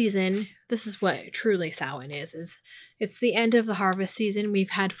harvest season, this is what truly Samhain is it's the end of the harvest season.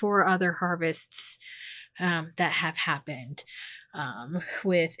 We've had 4 other harvests that have happened.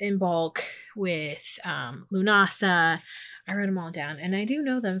 with Imbolc, with Lunasa. I wrote them all down, and I do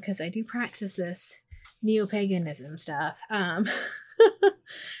know them because I do practice this neo-paganism stuff.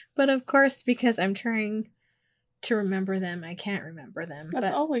 But of course, because I'm trying to remember them, I can't remember them.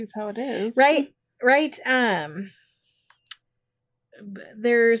 That's always how it is. Right.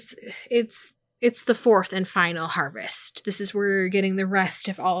 It's the fourth and final harvest. This is where you're getting the rest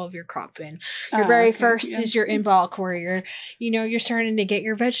of all of your crop in. Your very first is your Imbolc, where you're starting to get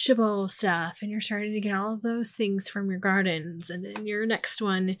your vegetable stuff, and you're starting to get all of those things from your gardens. And then your next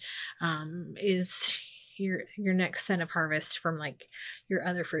one is your next set of harvest from like your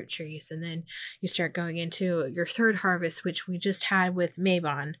other fruit trees. And then you start going into your third harvest, which we just had with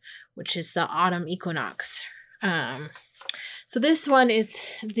Mabon, which is the autumn equinox. So this one is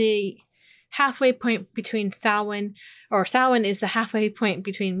the halfway point between Samhain, or Samhain is the halfway point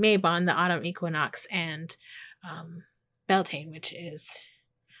between Mabon, the autumn equinox, and Beltane, which is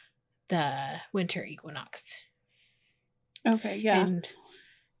the winter equinox. Okay, yeah.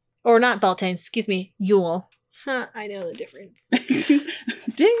 Or not Beltane, excuse me, Yule. I know the difference.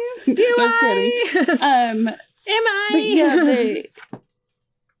 Do I? Am I? But yeah,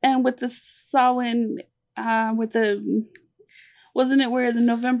 and with the Samhain, wasn't it where the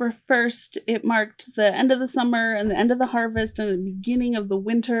November 1st, it marked the end of the summer and the end of the harvest and the beginning of the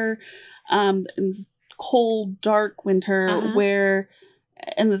winter, and cold, dark winter, where,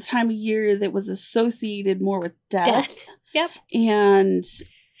 and the time of year that was associated more with death. Yep. And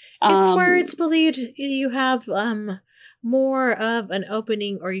it's where it's believed you have more of an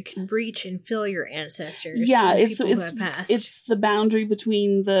opening, or you can reach and feel your ancestors. Yeah, it's the boundary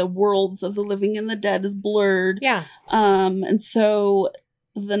between the worlds of the living and the dead is blurred. Yeah. And so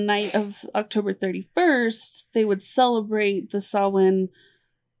the night of October 31st, they would celebrate the Samhain,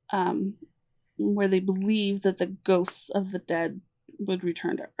 where they believed that the ghosts of the dead would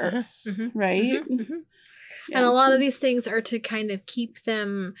return to Earth, right? Mm-hmm. Yeah. And a lot of these things are to kind of keep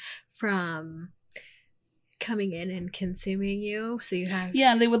them from coming in and consuming you. So you have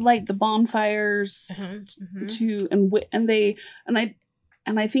they would light the bonfires and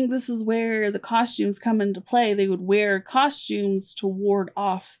I think this is where the costumes come into play. They would wear costumes to ward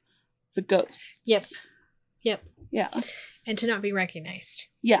off the ghosts. Yep. Yeah. And to not be recognized.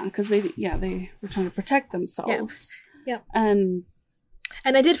 Yeah, because they were trying to protect themselves. Yep. And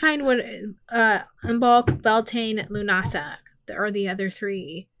I did find one, Imbolc, Beltane, Lunasa, or the other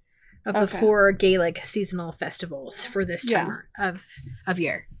three of the 4 Gaelic seasonal festivals for this time of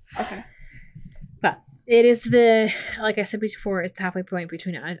year. Okay. But it is like I said before, it's the halfway point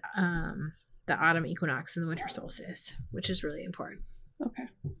between the autumn equinox and the winter solstice, which is really important. Okay.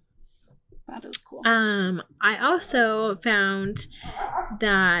 That is cool. I also found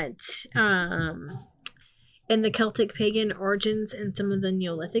that in the Celtic pagan origins and some of the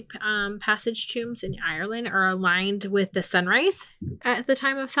Neolithic passage tombs in Ireland are aligned with the sunrise at the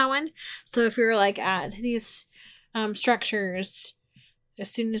time of Samhain. So if you're like at these structures,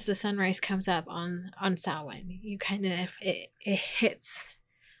 as soon as the sunrise comes up on Samhain, you kind of it hits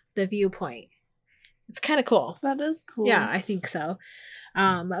the viewpoint. It's kind of cool. That is cool. Yeah, I think so.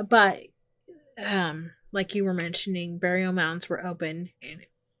 But like you were mentioning, burial mounds were open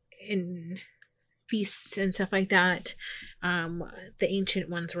in feasts and stuff like that. The ancient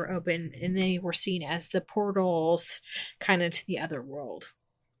ones were open, and they were seen as the portals kind of to the other world.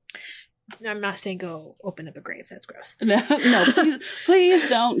 I'm not saying go open up a grave. That's gross. No, please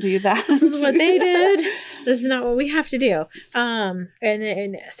don't do that. This is what they did. This is not what we have to do. And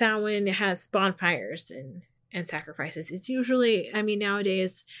Samhain has bonfires and sacrifices. It's usually,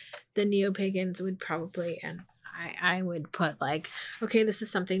 nowadays the neo-pagans would probably, and I would put like, okay, this is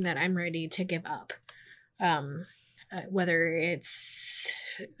something that I'm ready to give up. Whether it's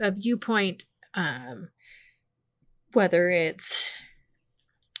a viewpoint, whether it's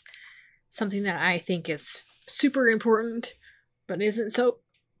something that I think is super important, but isn't so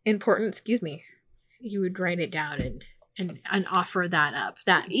important, you would write it down and offer that up.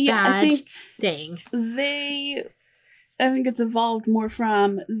 That bad thing. I think it's evolved more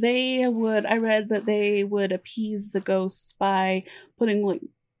from I read that they would appease the ghosts by putting like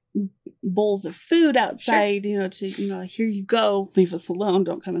bowls of food outside, to, here you go, leave us alone,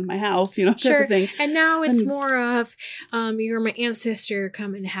 don't come in my house, type of thing. And now it's more of, you're my ancestor,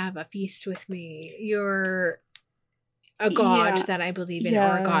 come and have a feast with me. You're a god that I believe in,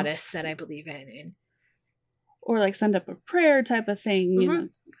 or a goddess that I believe in. Or like send up a prayer type of thing,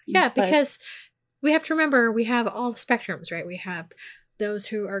 Yeah, because we have to remember, we have all spectrums, right? We have those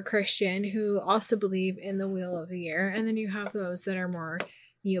who are Christian who also believe in the wheel of the year, and then you have those that are more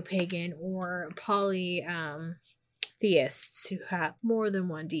neo-pagan or polytheistic, theists who have more than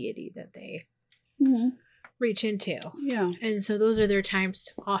one deity that they reach into. Yeah. And so those are their times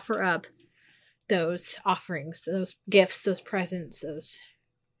to offer up those offerings, those gifts, those presents, those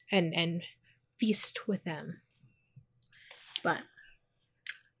and feast with them. But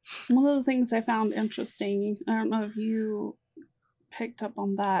one of the things I found interesting, I don't know if you picked up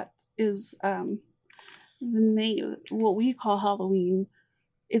on that, is the name, what we call Halloween.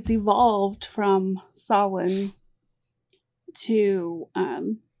 It's evolved from Samhain to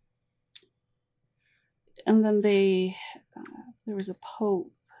and then there was a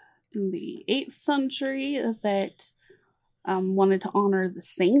pope in the 8th century that wanted to honor the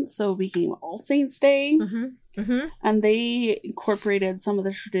saints, so it became All Saints Day. And they incorporated some of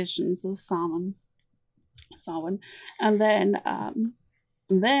the traditions of Samhain, and then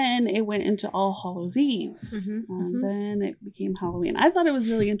it went into All Hallows Eve, and then it became Halloween. I thought it was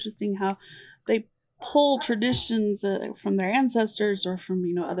really interesting how they pull traditions from their ancestors or from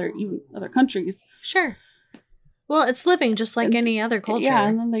other countries. Sure. Well, it's living just like any other culture. Yeah,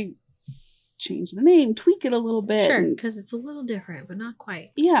 and then they change the name, tweak it a little bit. Sure, because it's a little different, but not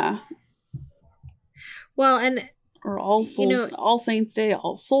quite. Yeah. Well, and or All Souls, All Saints Day,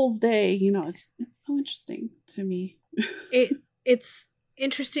 All Souls Day. It's so interesting to me. It's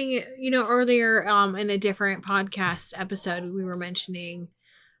interesting. Earlier in a different podcast episode, we were mentioning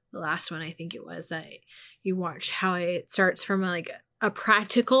the last one. I think it was that you watch how it starts from like a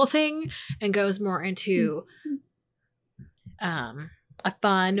practical thing and goes more into a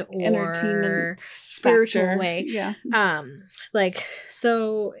fun or spiritual factor. Way. Yeah.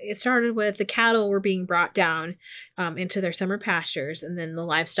 So it started with the cattle were being brought down into their summer pastures, and then the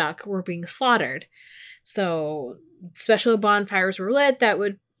livestock were being slaughtered. So special bonfires were lit that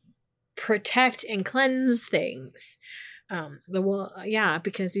would protect and cleanse things.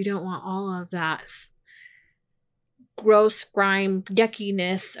 Because you don't want all of that gross grime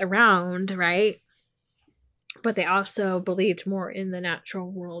yuckiness around, right? But they also believed more in the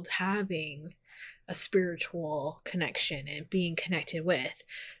natural world having a spiritual connection and being connected with.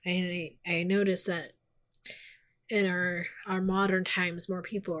 And I noticed that in our modern times, more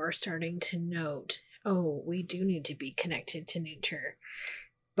people are starting to note, we do need to be connected to nature.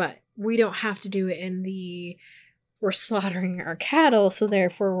 But we don't have to do it we're slaughtering our cattle, so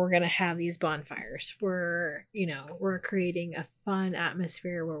therefore we're going to have these bonfires. We're creating a fun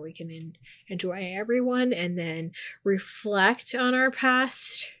atmosphere where we can enjoy everyone and then reflect on our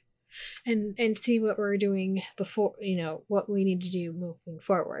past and see what we're doing before, what we need to do moving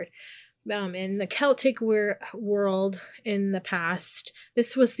forward. In the Celtic world in the past,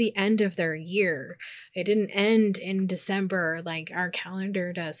 this was the end of their year. It didn't end in December like our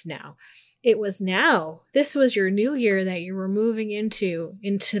calendar does now. It was now. This was your new year that you were moving into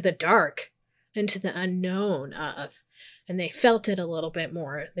the dark, into the unknown of. And they felt it a little bit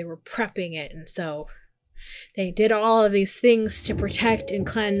more. They were prepping it. And so they did all of these things to protect and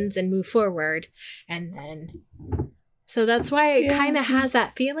cleanse and move forward. And then, so that's why it kind of has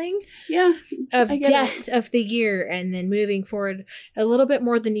that feeling of death of the year and then moving forward a little bit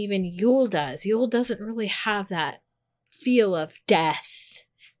more than even Yule does. Yule doesn't really have that feel of death.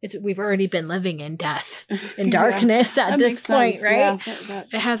 We've already been living in death and darkness at this point, right? Yeah,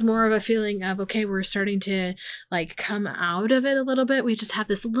 it has more of a feeling of, okay, we're starting to like come out of it a little bit. We just have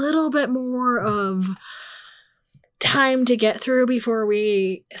this little bit more of time to get through before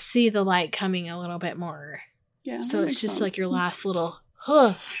we see the light coming a little bit more. Yeah. So it's just like your last little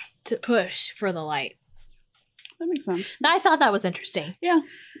to push for the light. That makes sense. I thought that was interesting. Yeah.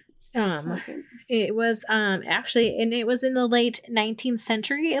 It was actually, and it was in the late 19th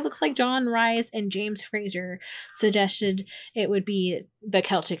century. It looks like John Rhys and James Fraser suggested it would be the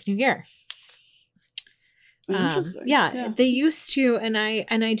Celtic New Year. Interesting. They used to, and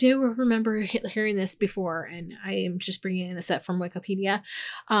I do remember hearing this before, and I am just bringing this up from Wikipedia,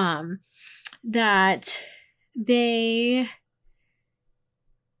 that they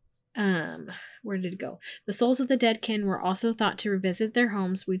where did it go? The souls of the dead kin were also thought to revisit their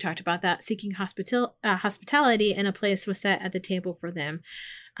homes. We talked about that. Seeking hospitality, and a place was set at the table for them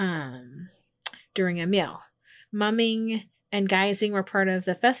during a meal. Mumming and guising were part of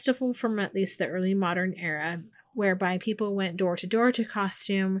the festival from at least the early modern era, whereby people went door to door to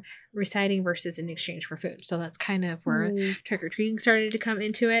costume, reciting verses in exchange for food. So that's kind of where trick-or-treating started to come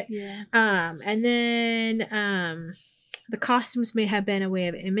into it. Yeah. And then the costumes may have been a way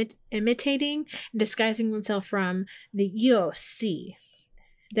of imitating and disguising oneself from the EOC.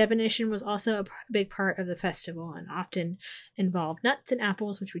 Divination was also a big part of the festival and often involved nuts and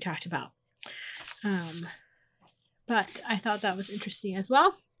apples, which we talked about. But I thought that was interesting as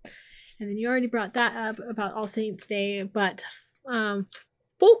well. And then you already brought that up about All Saints Day, but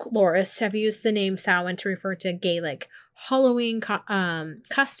folklorists have used the name Samhain to refer to Gaelic Halloween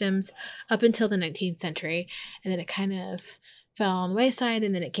customs up until the 19th century, and then it kind of fell on the wayside,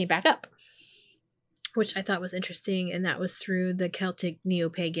 and then it came back up, which I thought was interesting, and that was through the Celtic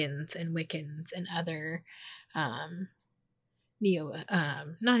neo-pagans and Wiccans and other not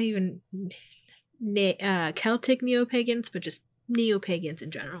even Celtic neo-pagans, but just neo-pagans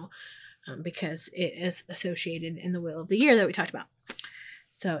in general, because it is associated in the Wheel of the Year that we talked about.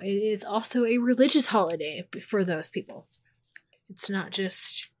 So it is also a religious holiday for those people. It's not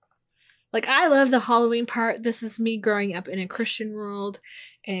just... Like, I love the Halloween part. This is me growing up in a Christian world,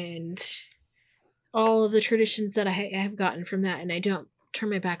 and all of the traditions that I have gotten from that, and I don't turn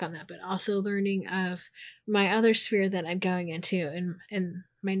my back on that, but also learning of my other sphere that I'm going into in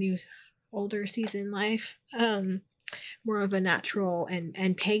my new older season life. More of a natural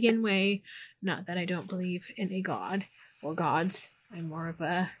and pagan way. Not that I don't believe in a god or gods. I'm more of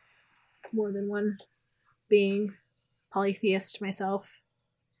a more than one being, polytheist myself.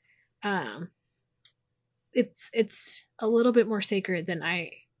 It's a little bit more sacred than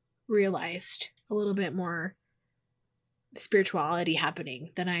I realized. A little bit more spirituality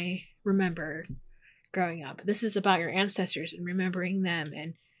happening than I remember growing up. This is about your ancestors and remembering them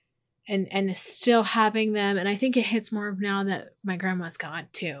and still having them. And I think it hits more now that my grandma's gone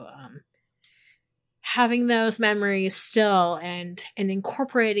too. Having those memories still and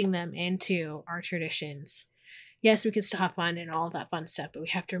incorporating them into our traditions. Yes, we can still have fun and all that fun stuff, but we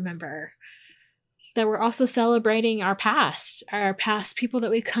have to remember that we're also celebrating our past people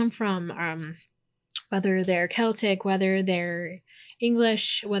that we come from, whether they're Celtic, whether they're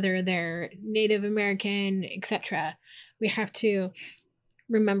English, whether they're Native American, etc. We have to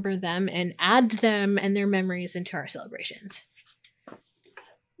remember them and add them and their memories into our celebrations.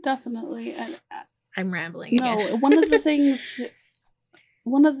 Definitely. And I'm rambling again. No, one of the things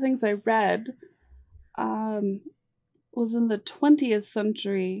I read was in the 20th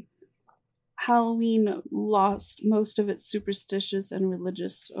century, Halloween lost most of its superstitious and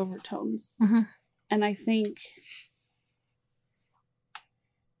religious overtones. Mm-hmm. And I think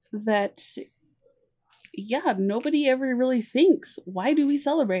that, nobody ever really thinks, why do we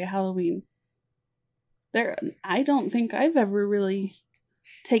celebrate Halloween? I don't think I've ever really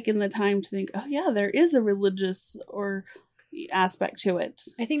taken the time to think, oh yeah, there is a religious or aspect to it.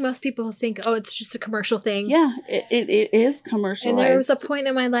 I think most people think, oh, it's just a commercial thing. Yeah, it is commercialized. And there was a point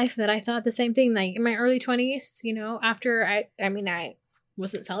in my life that I thought the same thing, like in my early 20s, after I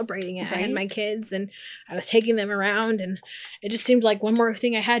wasn't celebrating it. Right? I had my kids and I was taking them around, and it just seemed like one more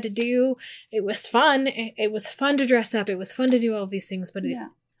thing I had to do. It was fun. It was fun to dress up. It was fun to do all these things, but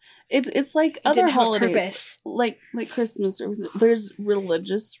it's like other holidays, like Christmas. There's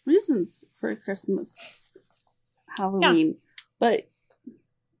religious reasons for Christmas, Halloween, but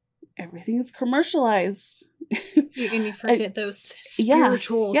everything is commercialized. And you forget those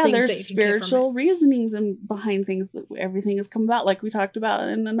spiritual things. There's spiritual reasonings and behind things that everything has come about. Like we talked about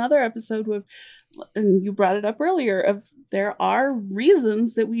in another episode with, and you brought it up earlier, of there are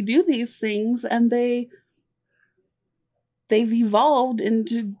reasons that we do these things, and they've evolved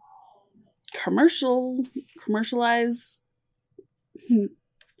into commercialized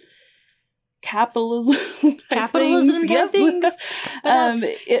capitalism and things.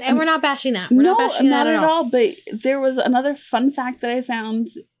 And we're not bashing that. We're not bashing that at all. But there was another fun fact that I found.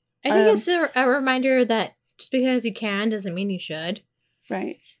 I think it's a reminder that just because you can doesn't mean you should.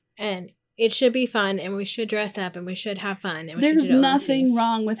 Right. And it should be fun, and we should dress up, and we should have fun. And there's nothing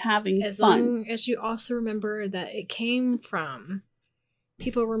wrong with having fun. As long as you also remember that it came from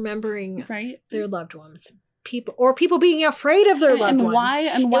people remembering their loved ones. People being afraid of their loved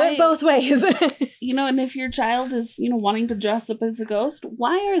ones. It went both ways. And if your child is, wanting to dress up as a ghost,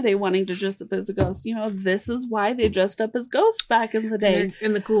 why are they wanting to dress up as a ghost? This is why they dressed up as ghosts back in the day.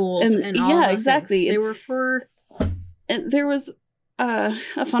 And the ghouls and all those exactly. Things. They were for... And there was a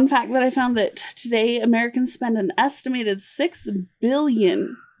fun fact that I found that today Americans spend an estimated $6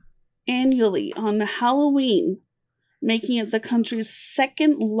 billion annually on Halloween, making it the country's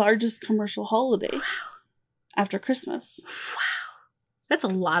second largest commercial holiday. Wow. After Christmas. Wow. That's a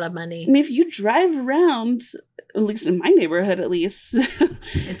lot of money. And if you drive around, at least in my neighborhood at least.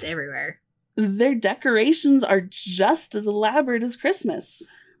 It's everywhere. Their decorations are just as elaborate as Christmas.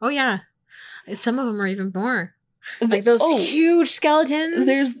 Oh, yeah. Some of them are even more. Like those huge skeletons.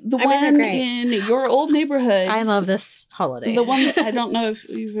 There's the one in your old neighborhood. I love this holiday. The one that, I don't know if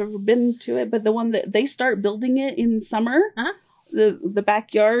you've ever been to it, but the one that they start building it in summer. Uh-huh. the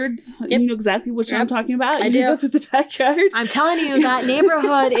backyard. Yep. You know exactly what I'm Yep. talking about. I You do. go through the backyard. I'm telling you, that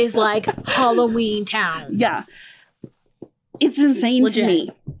neighborhood is like Halloween town. Yeah. It's insane Legit. to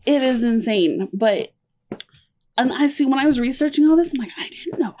me. It is insane. But, and I see when I was researching all this, I'm like, I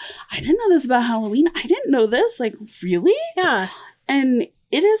didn't know this about Halloween. I didn't know this. Like, really? Yeah. And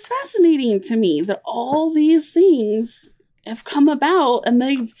it is fascinating to me that all these things have come about and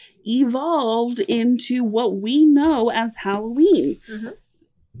they've evolved into what we know as Halloween. Mm-hmm.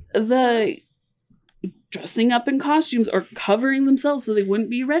 The dressing up in costumes or covering themselves so they wouldn't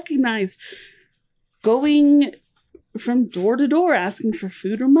be recognized, going from door to door asking for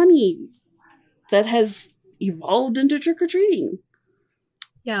food or money, that has evolved into trick-or-treating.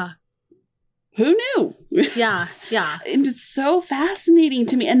 Yeah. Who knew? Yeah. Yeah. And it's so fascinating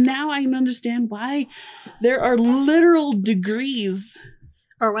to me. And now I understand why there are literal degrees,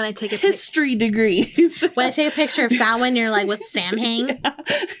 Or when I take a history degrees. when I take a picture of Samhain, you're like, what's Samhain?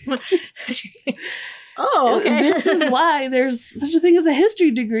 Yeah. Oh, okay. This is why there's such a thing as a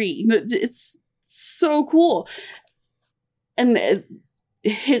history degree. It's so cool. And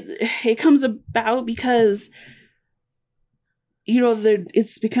it comes about because, you know,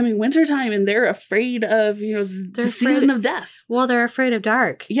 it's becoming wintertime and they're afraid of, you know, the season of death. Well, they're afraid of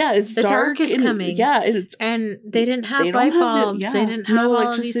dark. Yeah, it's The dark is and, coming. Yeah, And they didn't have they don't light have bulbs. yeah, They didn't have no all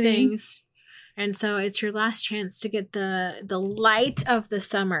of these electricity. things. And so it's your last chance to get the light of the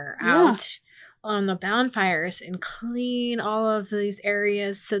summer Yeah. out on the bonfires and clean all of these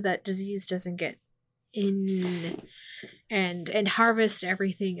areas so that disease doesn't get in, and harvest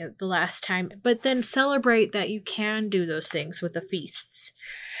everything at the last time, but then celebrate that you can do those things with the feasts.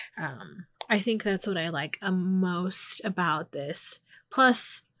 I think that's what I like most about this.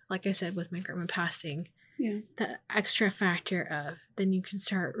 Plus, like I said, with my grandma passing, Yeah. the extra factor of then you can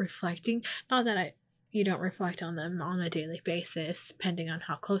start reflecting. Not that you don't reflect on them on a daily basis, depending on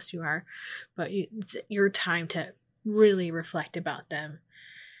how close you are, but it's your time to really reflect about them.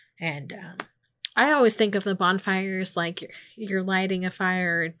 And I always think of the bonfires like you're lighting a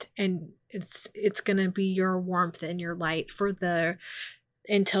fire, and it's gonna be your warmth and your light for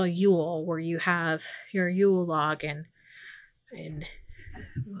until Yule, where you have your Yule log, and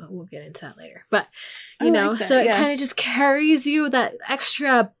we'll get into that later. But you know, that, so it yeah. kind of just carries you, that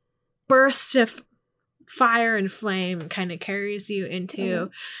extra burst of fire and flame kind of carries you into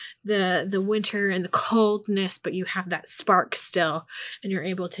the winter and the coldness, but you have that spark still, and you're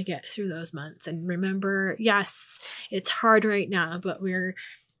able to get through those months. And remember, yes, it's hard right now, but we're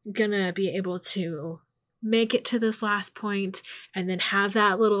gonna be able to make it to this last point and then have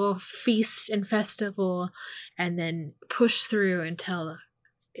that little feast and festival and then push through until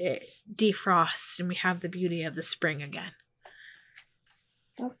it defrosts and we have the beauty of the spring again.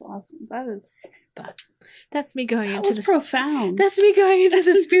 That's awesome. That is... But that's me going That into was the profound. That's me going into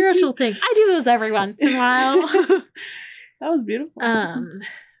the spiritual thing. I do those every once in a while. That was beautiful.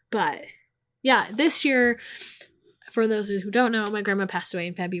 But yeah, this year, for those who don't know, my grandma passed away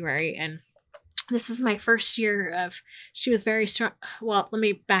in February, and this is my first year of. She was very strong. Well, let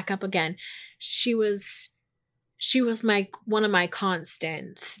me back up again. She was one of my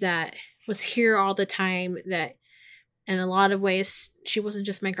constants that was here all the time. That. In a lot of ways, she wasn't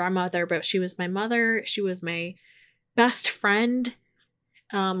just my grandmother, but she was my mother. She was my best friend,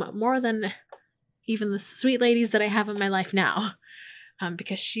 more than even the sweet ladies that I have in my life now,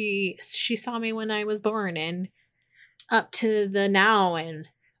 because she saw me when I was born and up to the now. And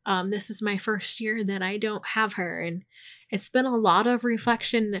this is my first year that I don't have her. And it's been a lot of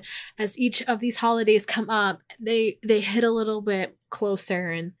reflection as each of these holidays come up. They hit a little bit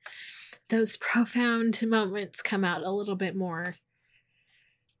closer, and those profound moments come out a little bit more.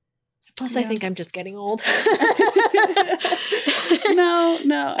 Plus, I think I'm just getting old.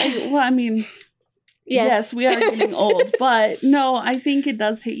 No. I mean, yes, we are getting old. But no, I think it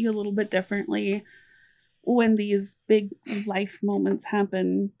does hit you a little bit differently when these big life moments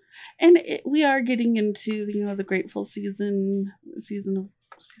happen. And we are getting into, you know, the grateful season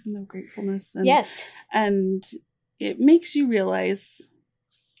of gratefulness. And, yes. And it makes you realize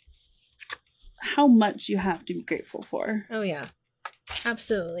how much you have to be grateful for. Oh, yeah.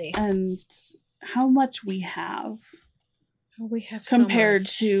 Absolutely. And how much we have. We have compared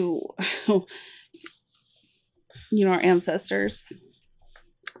so much. to, you know, our ancestors.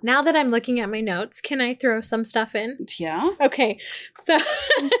 Now that I'm looking at my notes, can I throw some stuff in? Yeah. Okay. So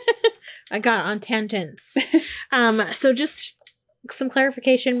I got on tangents. So just some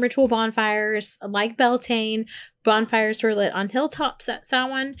clarification, ritual bonfires, like Beltane, bonfires were lit on hilltops at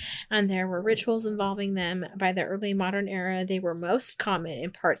Samhain, and there were rituals involving them. By the early modern era, they were most common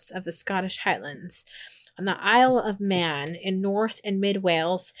in parts of the Scottish Highlands. on the Isle of Man in North and Mid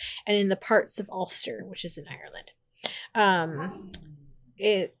Wales, and in the parts of Ulster, which is in Ireland.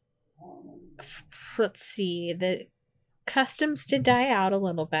 Let's see, the customs did die out a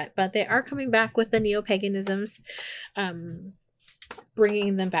little bit, but they are coming back with the neo-paganisms,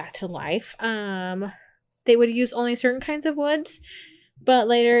 bringing them back to life. They would use only certain kinds of woods, but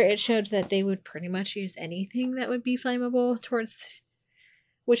later it showed that they would pretty much use anything that would be flammable towards,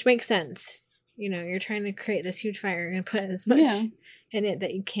 which makes sense. You know, you're trying to create this huge fire and put as much in it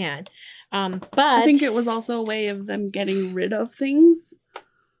that you can. But I think it was also a way of them getting rid of things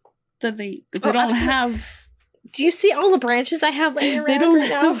that they don't have. Do you see all the branches I have laying around right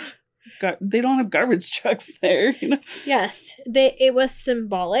now? They don't have garbage trucks there, you know? Yes. It was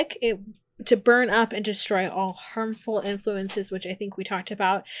symbolic to burn up and destroy all harmful influences, which I think we talked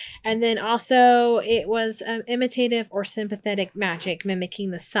about. And then also it was imitative or sympathetic magic mimicking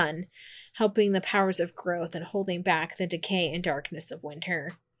the sun, helping the powers of growth and holding back the decay and darkness of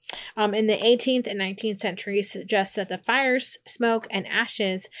winter. In the 18th and 19th centuries suggests that the fires, smoke, and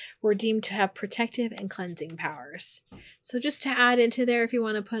ashes were deemed to have protective and cleansing powers. So just to add into there, if you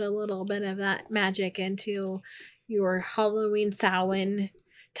want to put a little bit of that magic into your Halloween Samhain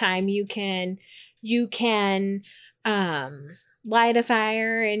time, you can light a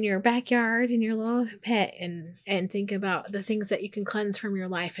fire in your backyard in your little pit and think about the things that you can cleanse from your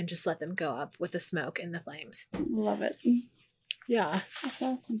life and just let them go up with the smoke and the flames. Love it. Yeah. That's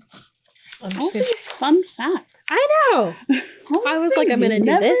awesome. All these fun facts. I know. I was like, I'm going to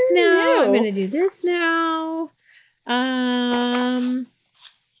do this now. I'm going to do this now.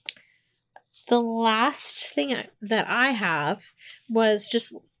 The last thing that I have was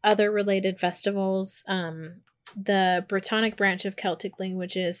just other related festivals. The Brittonic branch of Celtic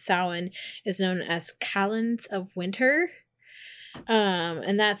languages, Samhain, is known as Calends of Winter.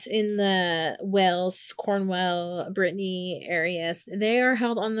 And that's in the Wales, Cornwall, Brittany areas. They are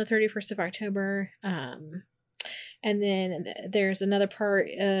held on the 31st of October. And then there's another part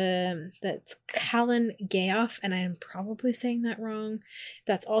that's Callan Gaof, and I'm probably saying that wrong.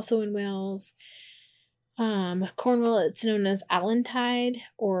 That's also in Wales. Cornwall, it's known as Allantide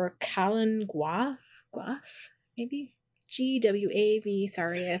or Callan Gwav, maybe? GWAV,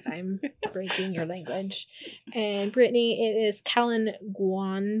 sorry if I'm breaking your language. And Brittany, it is Callan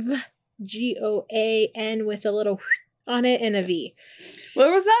Gwanv, Goan with a little on it and a V. What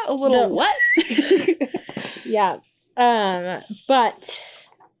was that? A little what? Yeah. But,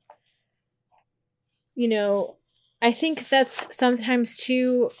 you know, I think that's sometimes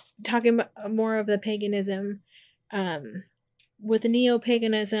too, talking about more of the paganism, with the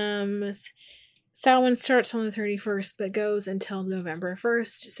neo-paganisms, Samhain starts on the 31st, but goes until November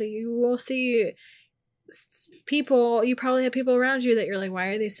 1st. So you will see people, you probably have people around you that you're like, why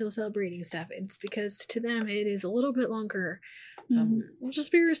are they still celebrating stuff? It's because to them it is a little bit longer. We'll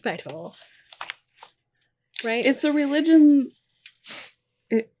just be respectful. Right? It's a religion,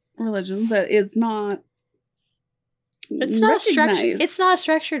 but it's not. It's not structured. It's not a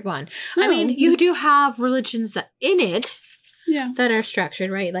structured one. No. I mean, you do have religions that in it. Yeah. That are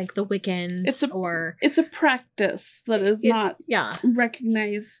structured, right? Like the Wiccans it's a practice that is not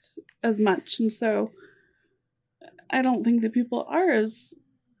recognized as much. And so I don't think that people are as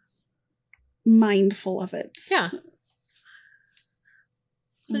mindful of it. Yeah.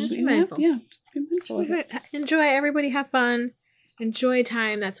 So just be mindful. Just be mindful of it. Enjoy. Everybody have fun. Enjoy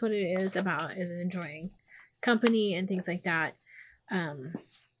time. That's what it is about, is enjoying company and things like that.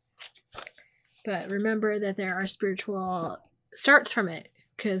 But remember that there are spiritual starts from it,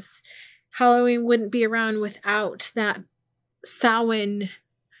 because Halloween wouldn't be around without that Samhain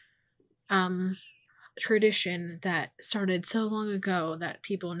tradition that started so long ago that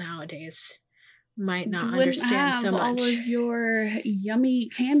people nowadays might not understand so much. All of your yummy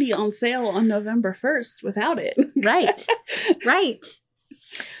candy on sale on November 1st without it. Right.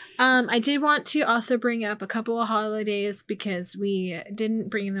 I did want to also bring up a couple of holidays, because we didn't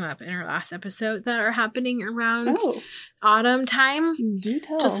bring them up in our last episode, that are happening around autumn time. Do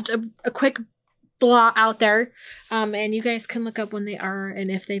tell. Just a quick blah out there. And you guys can look up when they are, and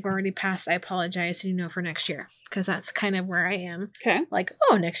if they've already passed, I apologize, for next year, because that's kind of where I am. Okay. Like,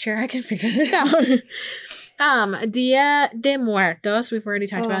 next year I can figure this out. Dia de Muertos, we've already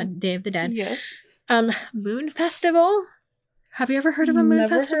talked about Day of the Dead. Yes. Moon Festival. Have you ever heard of a moon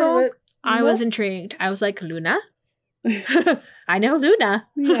festival? Heard of it. I was intrigued. I was like, Luna? I know Luna.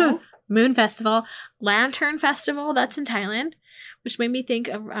 Yeah. Moon Festival. Lantern Festival. That's in Thailand. Which made me think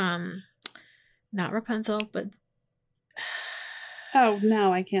of, not Rapunzel, but...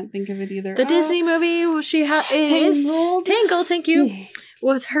 no, I can't think of it either. The Disney movie, Tangled, thank you.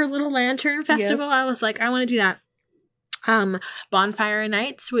 with her little lantern festival. Yes. I was like, I want to do that. Bonfire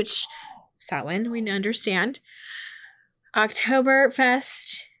Nights, which Samhain, we understand.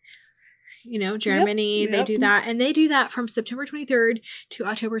 Oktoberfest, Germany, Yep. they do that. And they do that from September 23rd to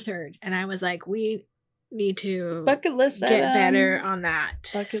October 3rd. And I was like, we need to Bucket list get item. better on that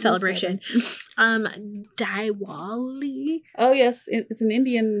Bucket list celebration. Diwali. Oh, yes. It's an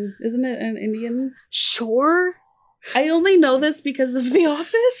Indian, isn't it? An Indian? Sure. I only know this because of The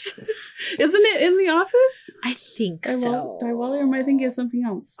Office. Isn't it in The Office? I think so. Diwali, or am I thinking of something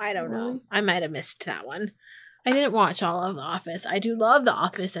else? I don't know. I might have missed that one. I didn't watch all of The Office. I do love The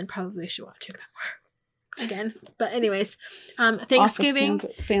Office and probably should watch it more again. But anyways, Thanksgiving,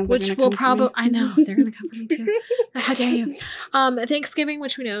 fans which will probably, I know, they're going to come for me too. How dare you? Thanksgiving,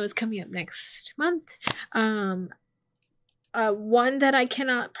 which we know is coming up next month. One that I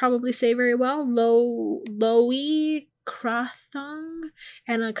cannot probably say very well, Lowy Krathong,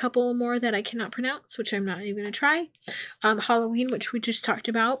 and a couple more that I cannot pronounce, which I'm not even going to try. Halloween, which we just talked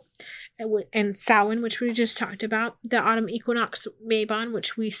about, and Samhain, which we just talked about. The Autumn Equinox Mabon,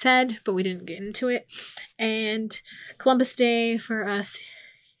 which we said, but we didn't get into it. And Columbus Day for us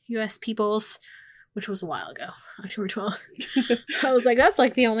U.S. peoples, which was a while ago, October 12th. I was like, that's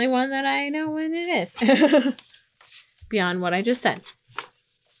like the only one that I know when it is. Beyond what I just said.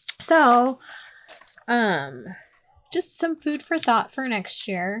 So, just some food for thought for next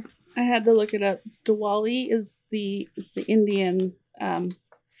year. I had to look it up. Diwali is the Indian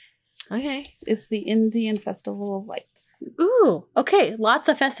Okay. It's the Indian Festival of Lights. Ooh, okay. Lots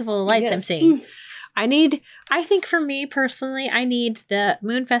of Festival of Lights I'm Yes. seeing. I think for me personally, I need the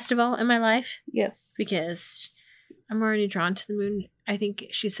Moon Festival in my life Yes. because I'm already drawn to the moon. I think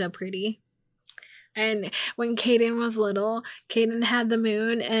she's so pretty. And when Caden was little, Caden had the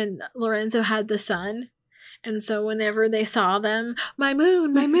moon and Lorenzo had the sun. And so whenever they saw them, my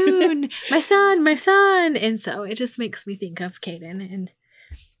moon, my sun. And so it just makes me think of Caden.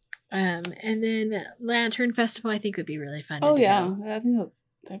 And then Lantern Festival, I think would be really fun. Oh, to do. yeah. I think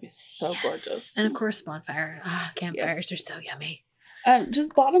that'd be so Yes. gorgeous. And of course, bonfire. Campfires Yes. are so yummy.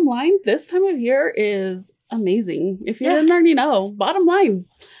 Just bottom line, this time of year is amazing. If you didn't already know, bottom line,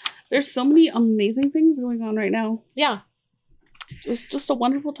 there's so many amazing things going on right now. Yeah. It's just a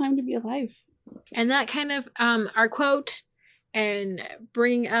wonderful time to be alive. And that kind of, our quote and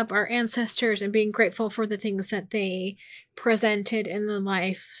bringing up our ancestors and being grateful for the things that they presented in the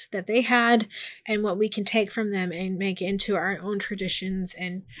life that they had and what we can take from them and make into our own traditions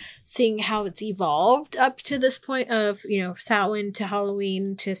and seeing how it's evolved up to this point of, Samhain to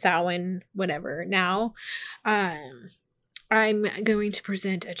Halloween to Samhain, whatever. Now, I'm going to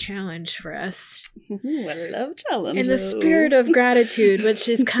present a challenge for us. I love challenges. In the spirit of gratitude, which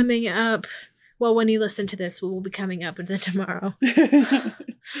is coming up. Well, when you listen to this, will be coming up tomorrow,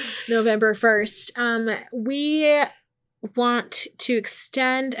 November 1st. We want to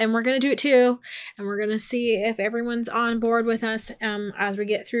extend, and we're going to do it too, and we're going to see if everyone's on board with us as we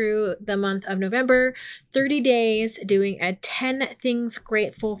get through the month of November. 30 days doing a 10 things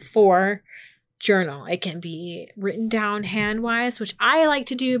grateful for journal. It can be written down hand-wise, which I like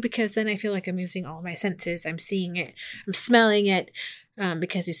to do because then I feel like I'm using all my senses. I'm seeing it, I'm smelling it.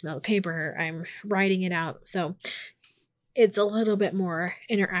 Because you smell the paper, I'm writing it out. So it's a little bit more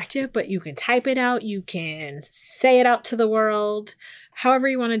interactive, but you can type it out. You can say it out to the world, however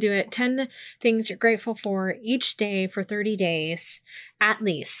you want to do it. 10 things you're grateful for each day for 30 days, at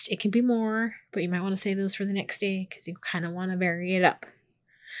least. It can be more, but you might want to save those for the next day because you kind of want to vary it up.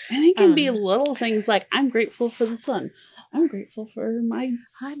 And it can be little things like, I'm grateful for the sun. I'm grateful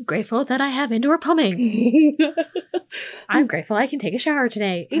I'm grateful that I have indoor plumbing. I'm grateful I can take a shower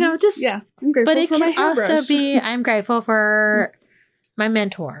today. I'm grateful but it for my can also hairbrush. be, I'm grateful for my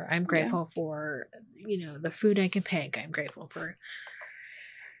mentor. I'm grateful for, the food I can pick. I'm grateful for,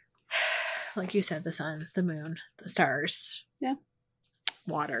 like you said, the sun, the moon, the stars. Yeah.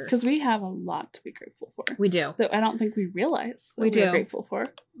 Water. Because we have a lot to be grateful for. We do. That I don't think we realize that we're grateful for.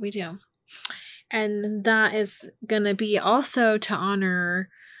 We do. And that is going to be also to honor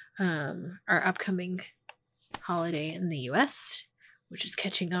our upcoming holiday in the U.S., which is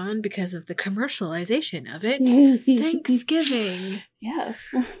catching on because of the commercialization of it. Thanksgiving.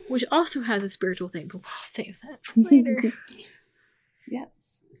 Yes. Which also has a spiritual thing, but we'll save that for later.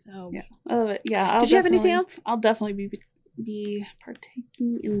 Yes. So, yeah. I love it. Yeah. Did you have anything else? I'll definitely be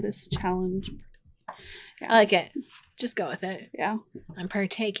partaking in this challenge. Yeah. I like it. Just go with it. Yeah. I'm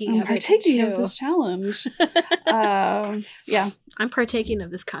partaking of this challenge. Yeah. I'm partaking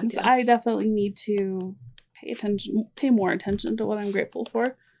of this cocktail. So I definitely need to pay more attention to what I'm grateful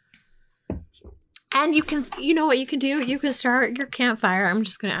for. And you know what you can do? You can start your campfire. I'm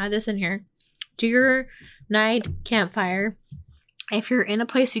just going to add this in here. Do your night campfire. If you're in a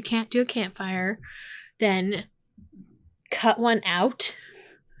place you can't do a campfire, then cut one out.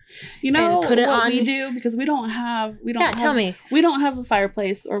 You know and put it what on. we do, because we don't have Tell me. We don't have a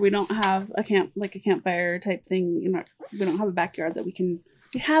fireplace, or we don't have a campfire type thing. We don't have a backyard that we can.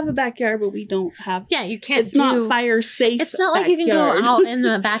 We have a backyard, but we don't have. Yeah, you can't. It's not fire safe. It's not like you can go out in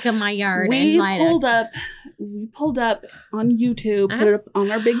the back of my yard and light it. We pulled up on YouTube, put it up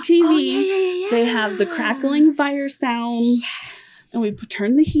on our big TV. Oh, yeah. They have the crackling fire sounds. Yes. And we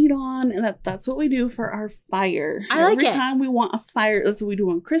turn the heat on, and that's what we do for our fire. I like Every it. time we want a fire, that's what we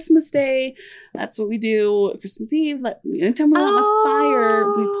do on Christmas Day. That's what we do Christmas Eve. Anytime we want a fire,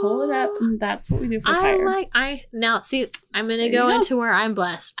 we pull it up, and that's what we do for fire. Now see, I'm gonna go into where I'm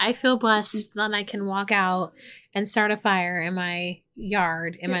blessed. I feel blessed that I can walk out and start a fire in my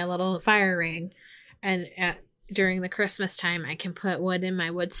yard, in my little fire ring, and during the Christmas time, I can put wood in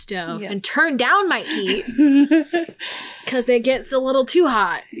my wood stove and turn down my heat because it gets a little too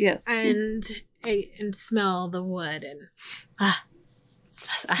hot. Yes, and smell the wood, and it's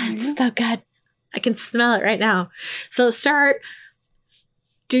so good. I can smell it right now. So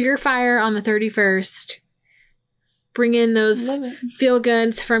do your fire on the 31st. Bring in those feel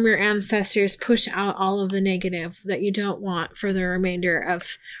goods from your ancestors. Push out all of the negative that you don't want for the remainder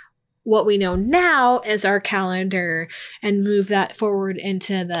of what we know now as our calendar, and move that forward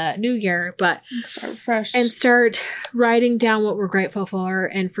into the new year. But start fresh and start writing down what we're grateful for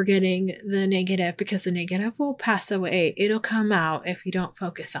and forgetting the negative, because the negative will pass away. It'll come out if you don't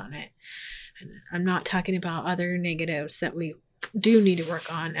focus on it. And I'm not talking about other negatives that we do need to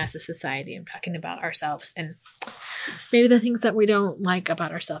work on as a society. I'm talking about ourselves and maybe the things that we don't like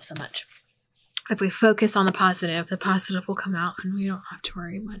about ourselves so much. If we focus on the positive will come out, and we don't have to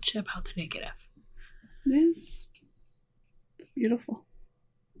worry much about the negative. Yes. It's beautiful.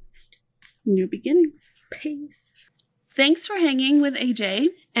 New beginnings. Peace. Thanks for hanging with AJ.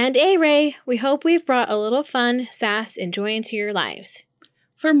 And A-Ray. We hope we've brought a little fun, sass, and joy into your lives.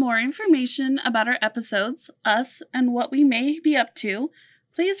 For more information about our episodes, us, and what we may be up to,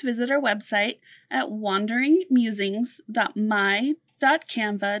 please visit our website at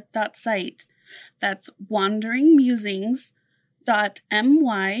wanderingmusings.my.canva.site. That's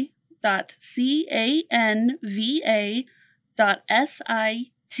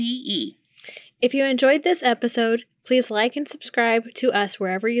wanderingmusings.my.canva.site. If you enjoyed this episode, please like and subscribe to us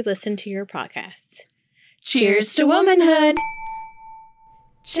wherever you listen to your podcasts. Cheers to womanhood!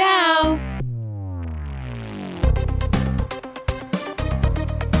 Ciao!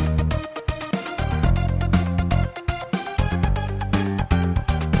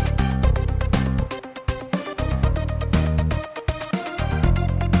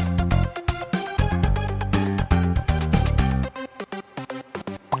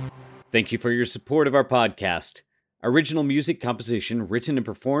 Thank you for your support of our podcast. Original music composition written and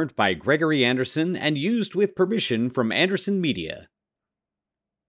performed by Gregory Anderson and used with permission from Anderson Media.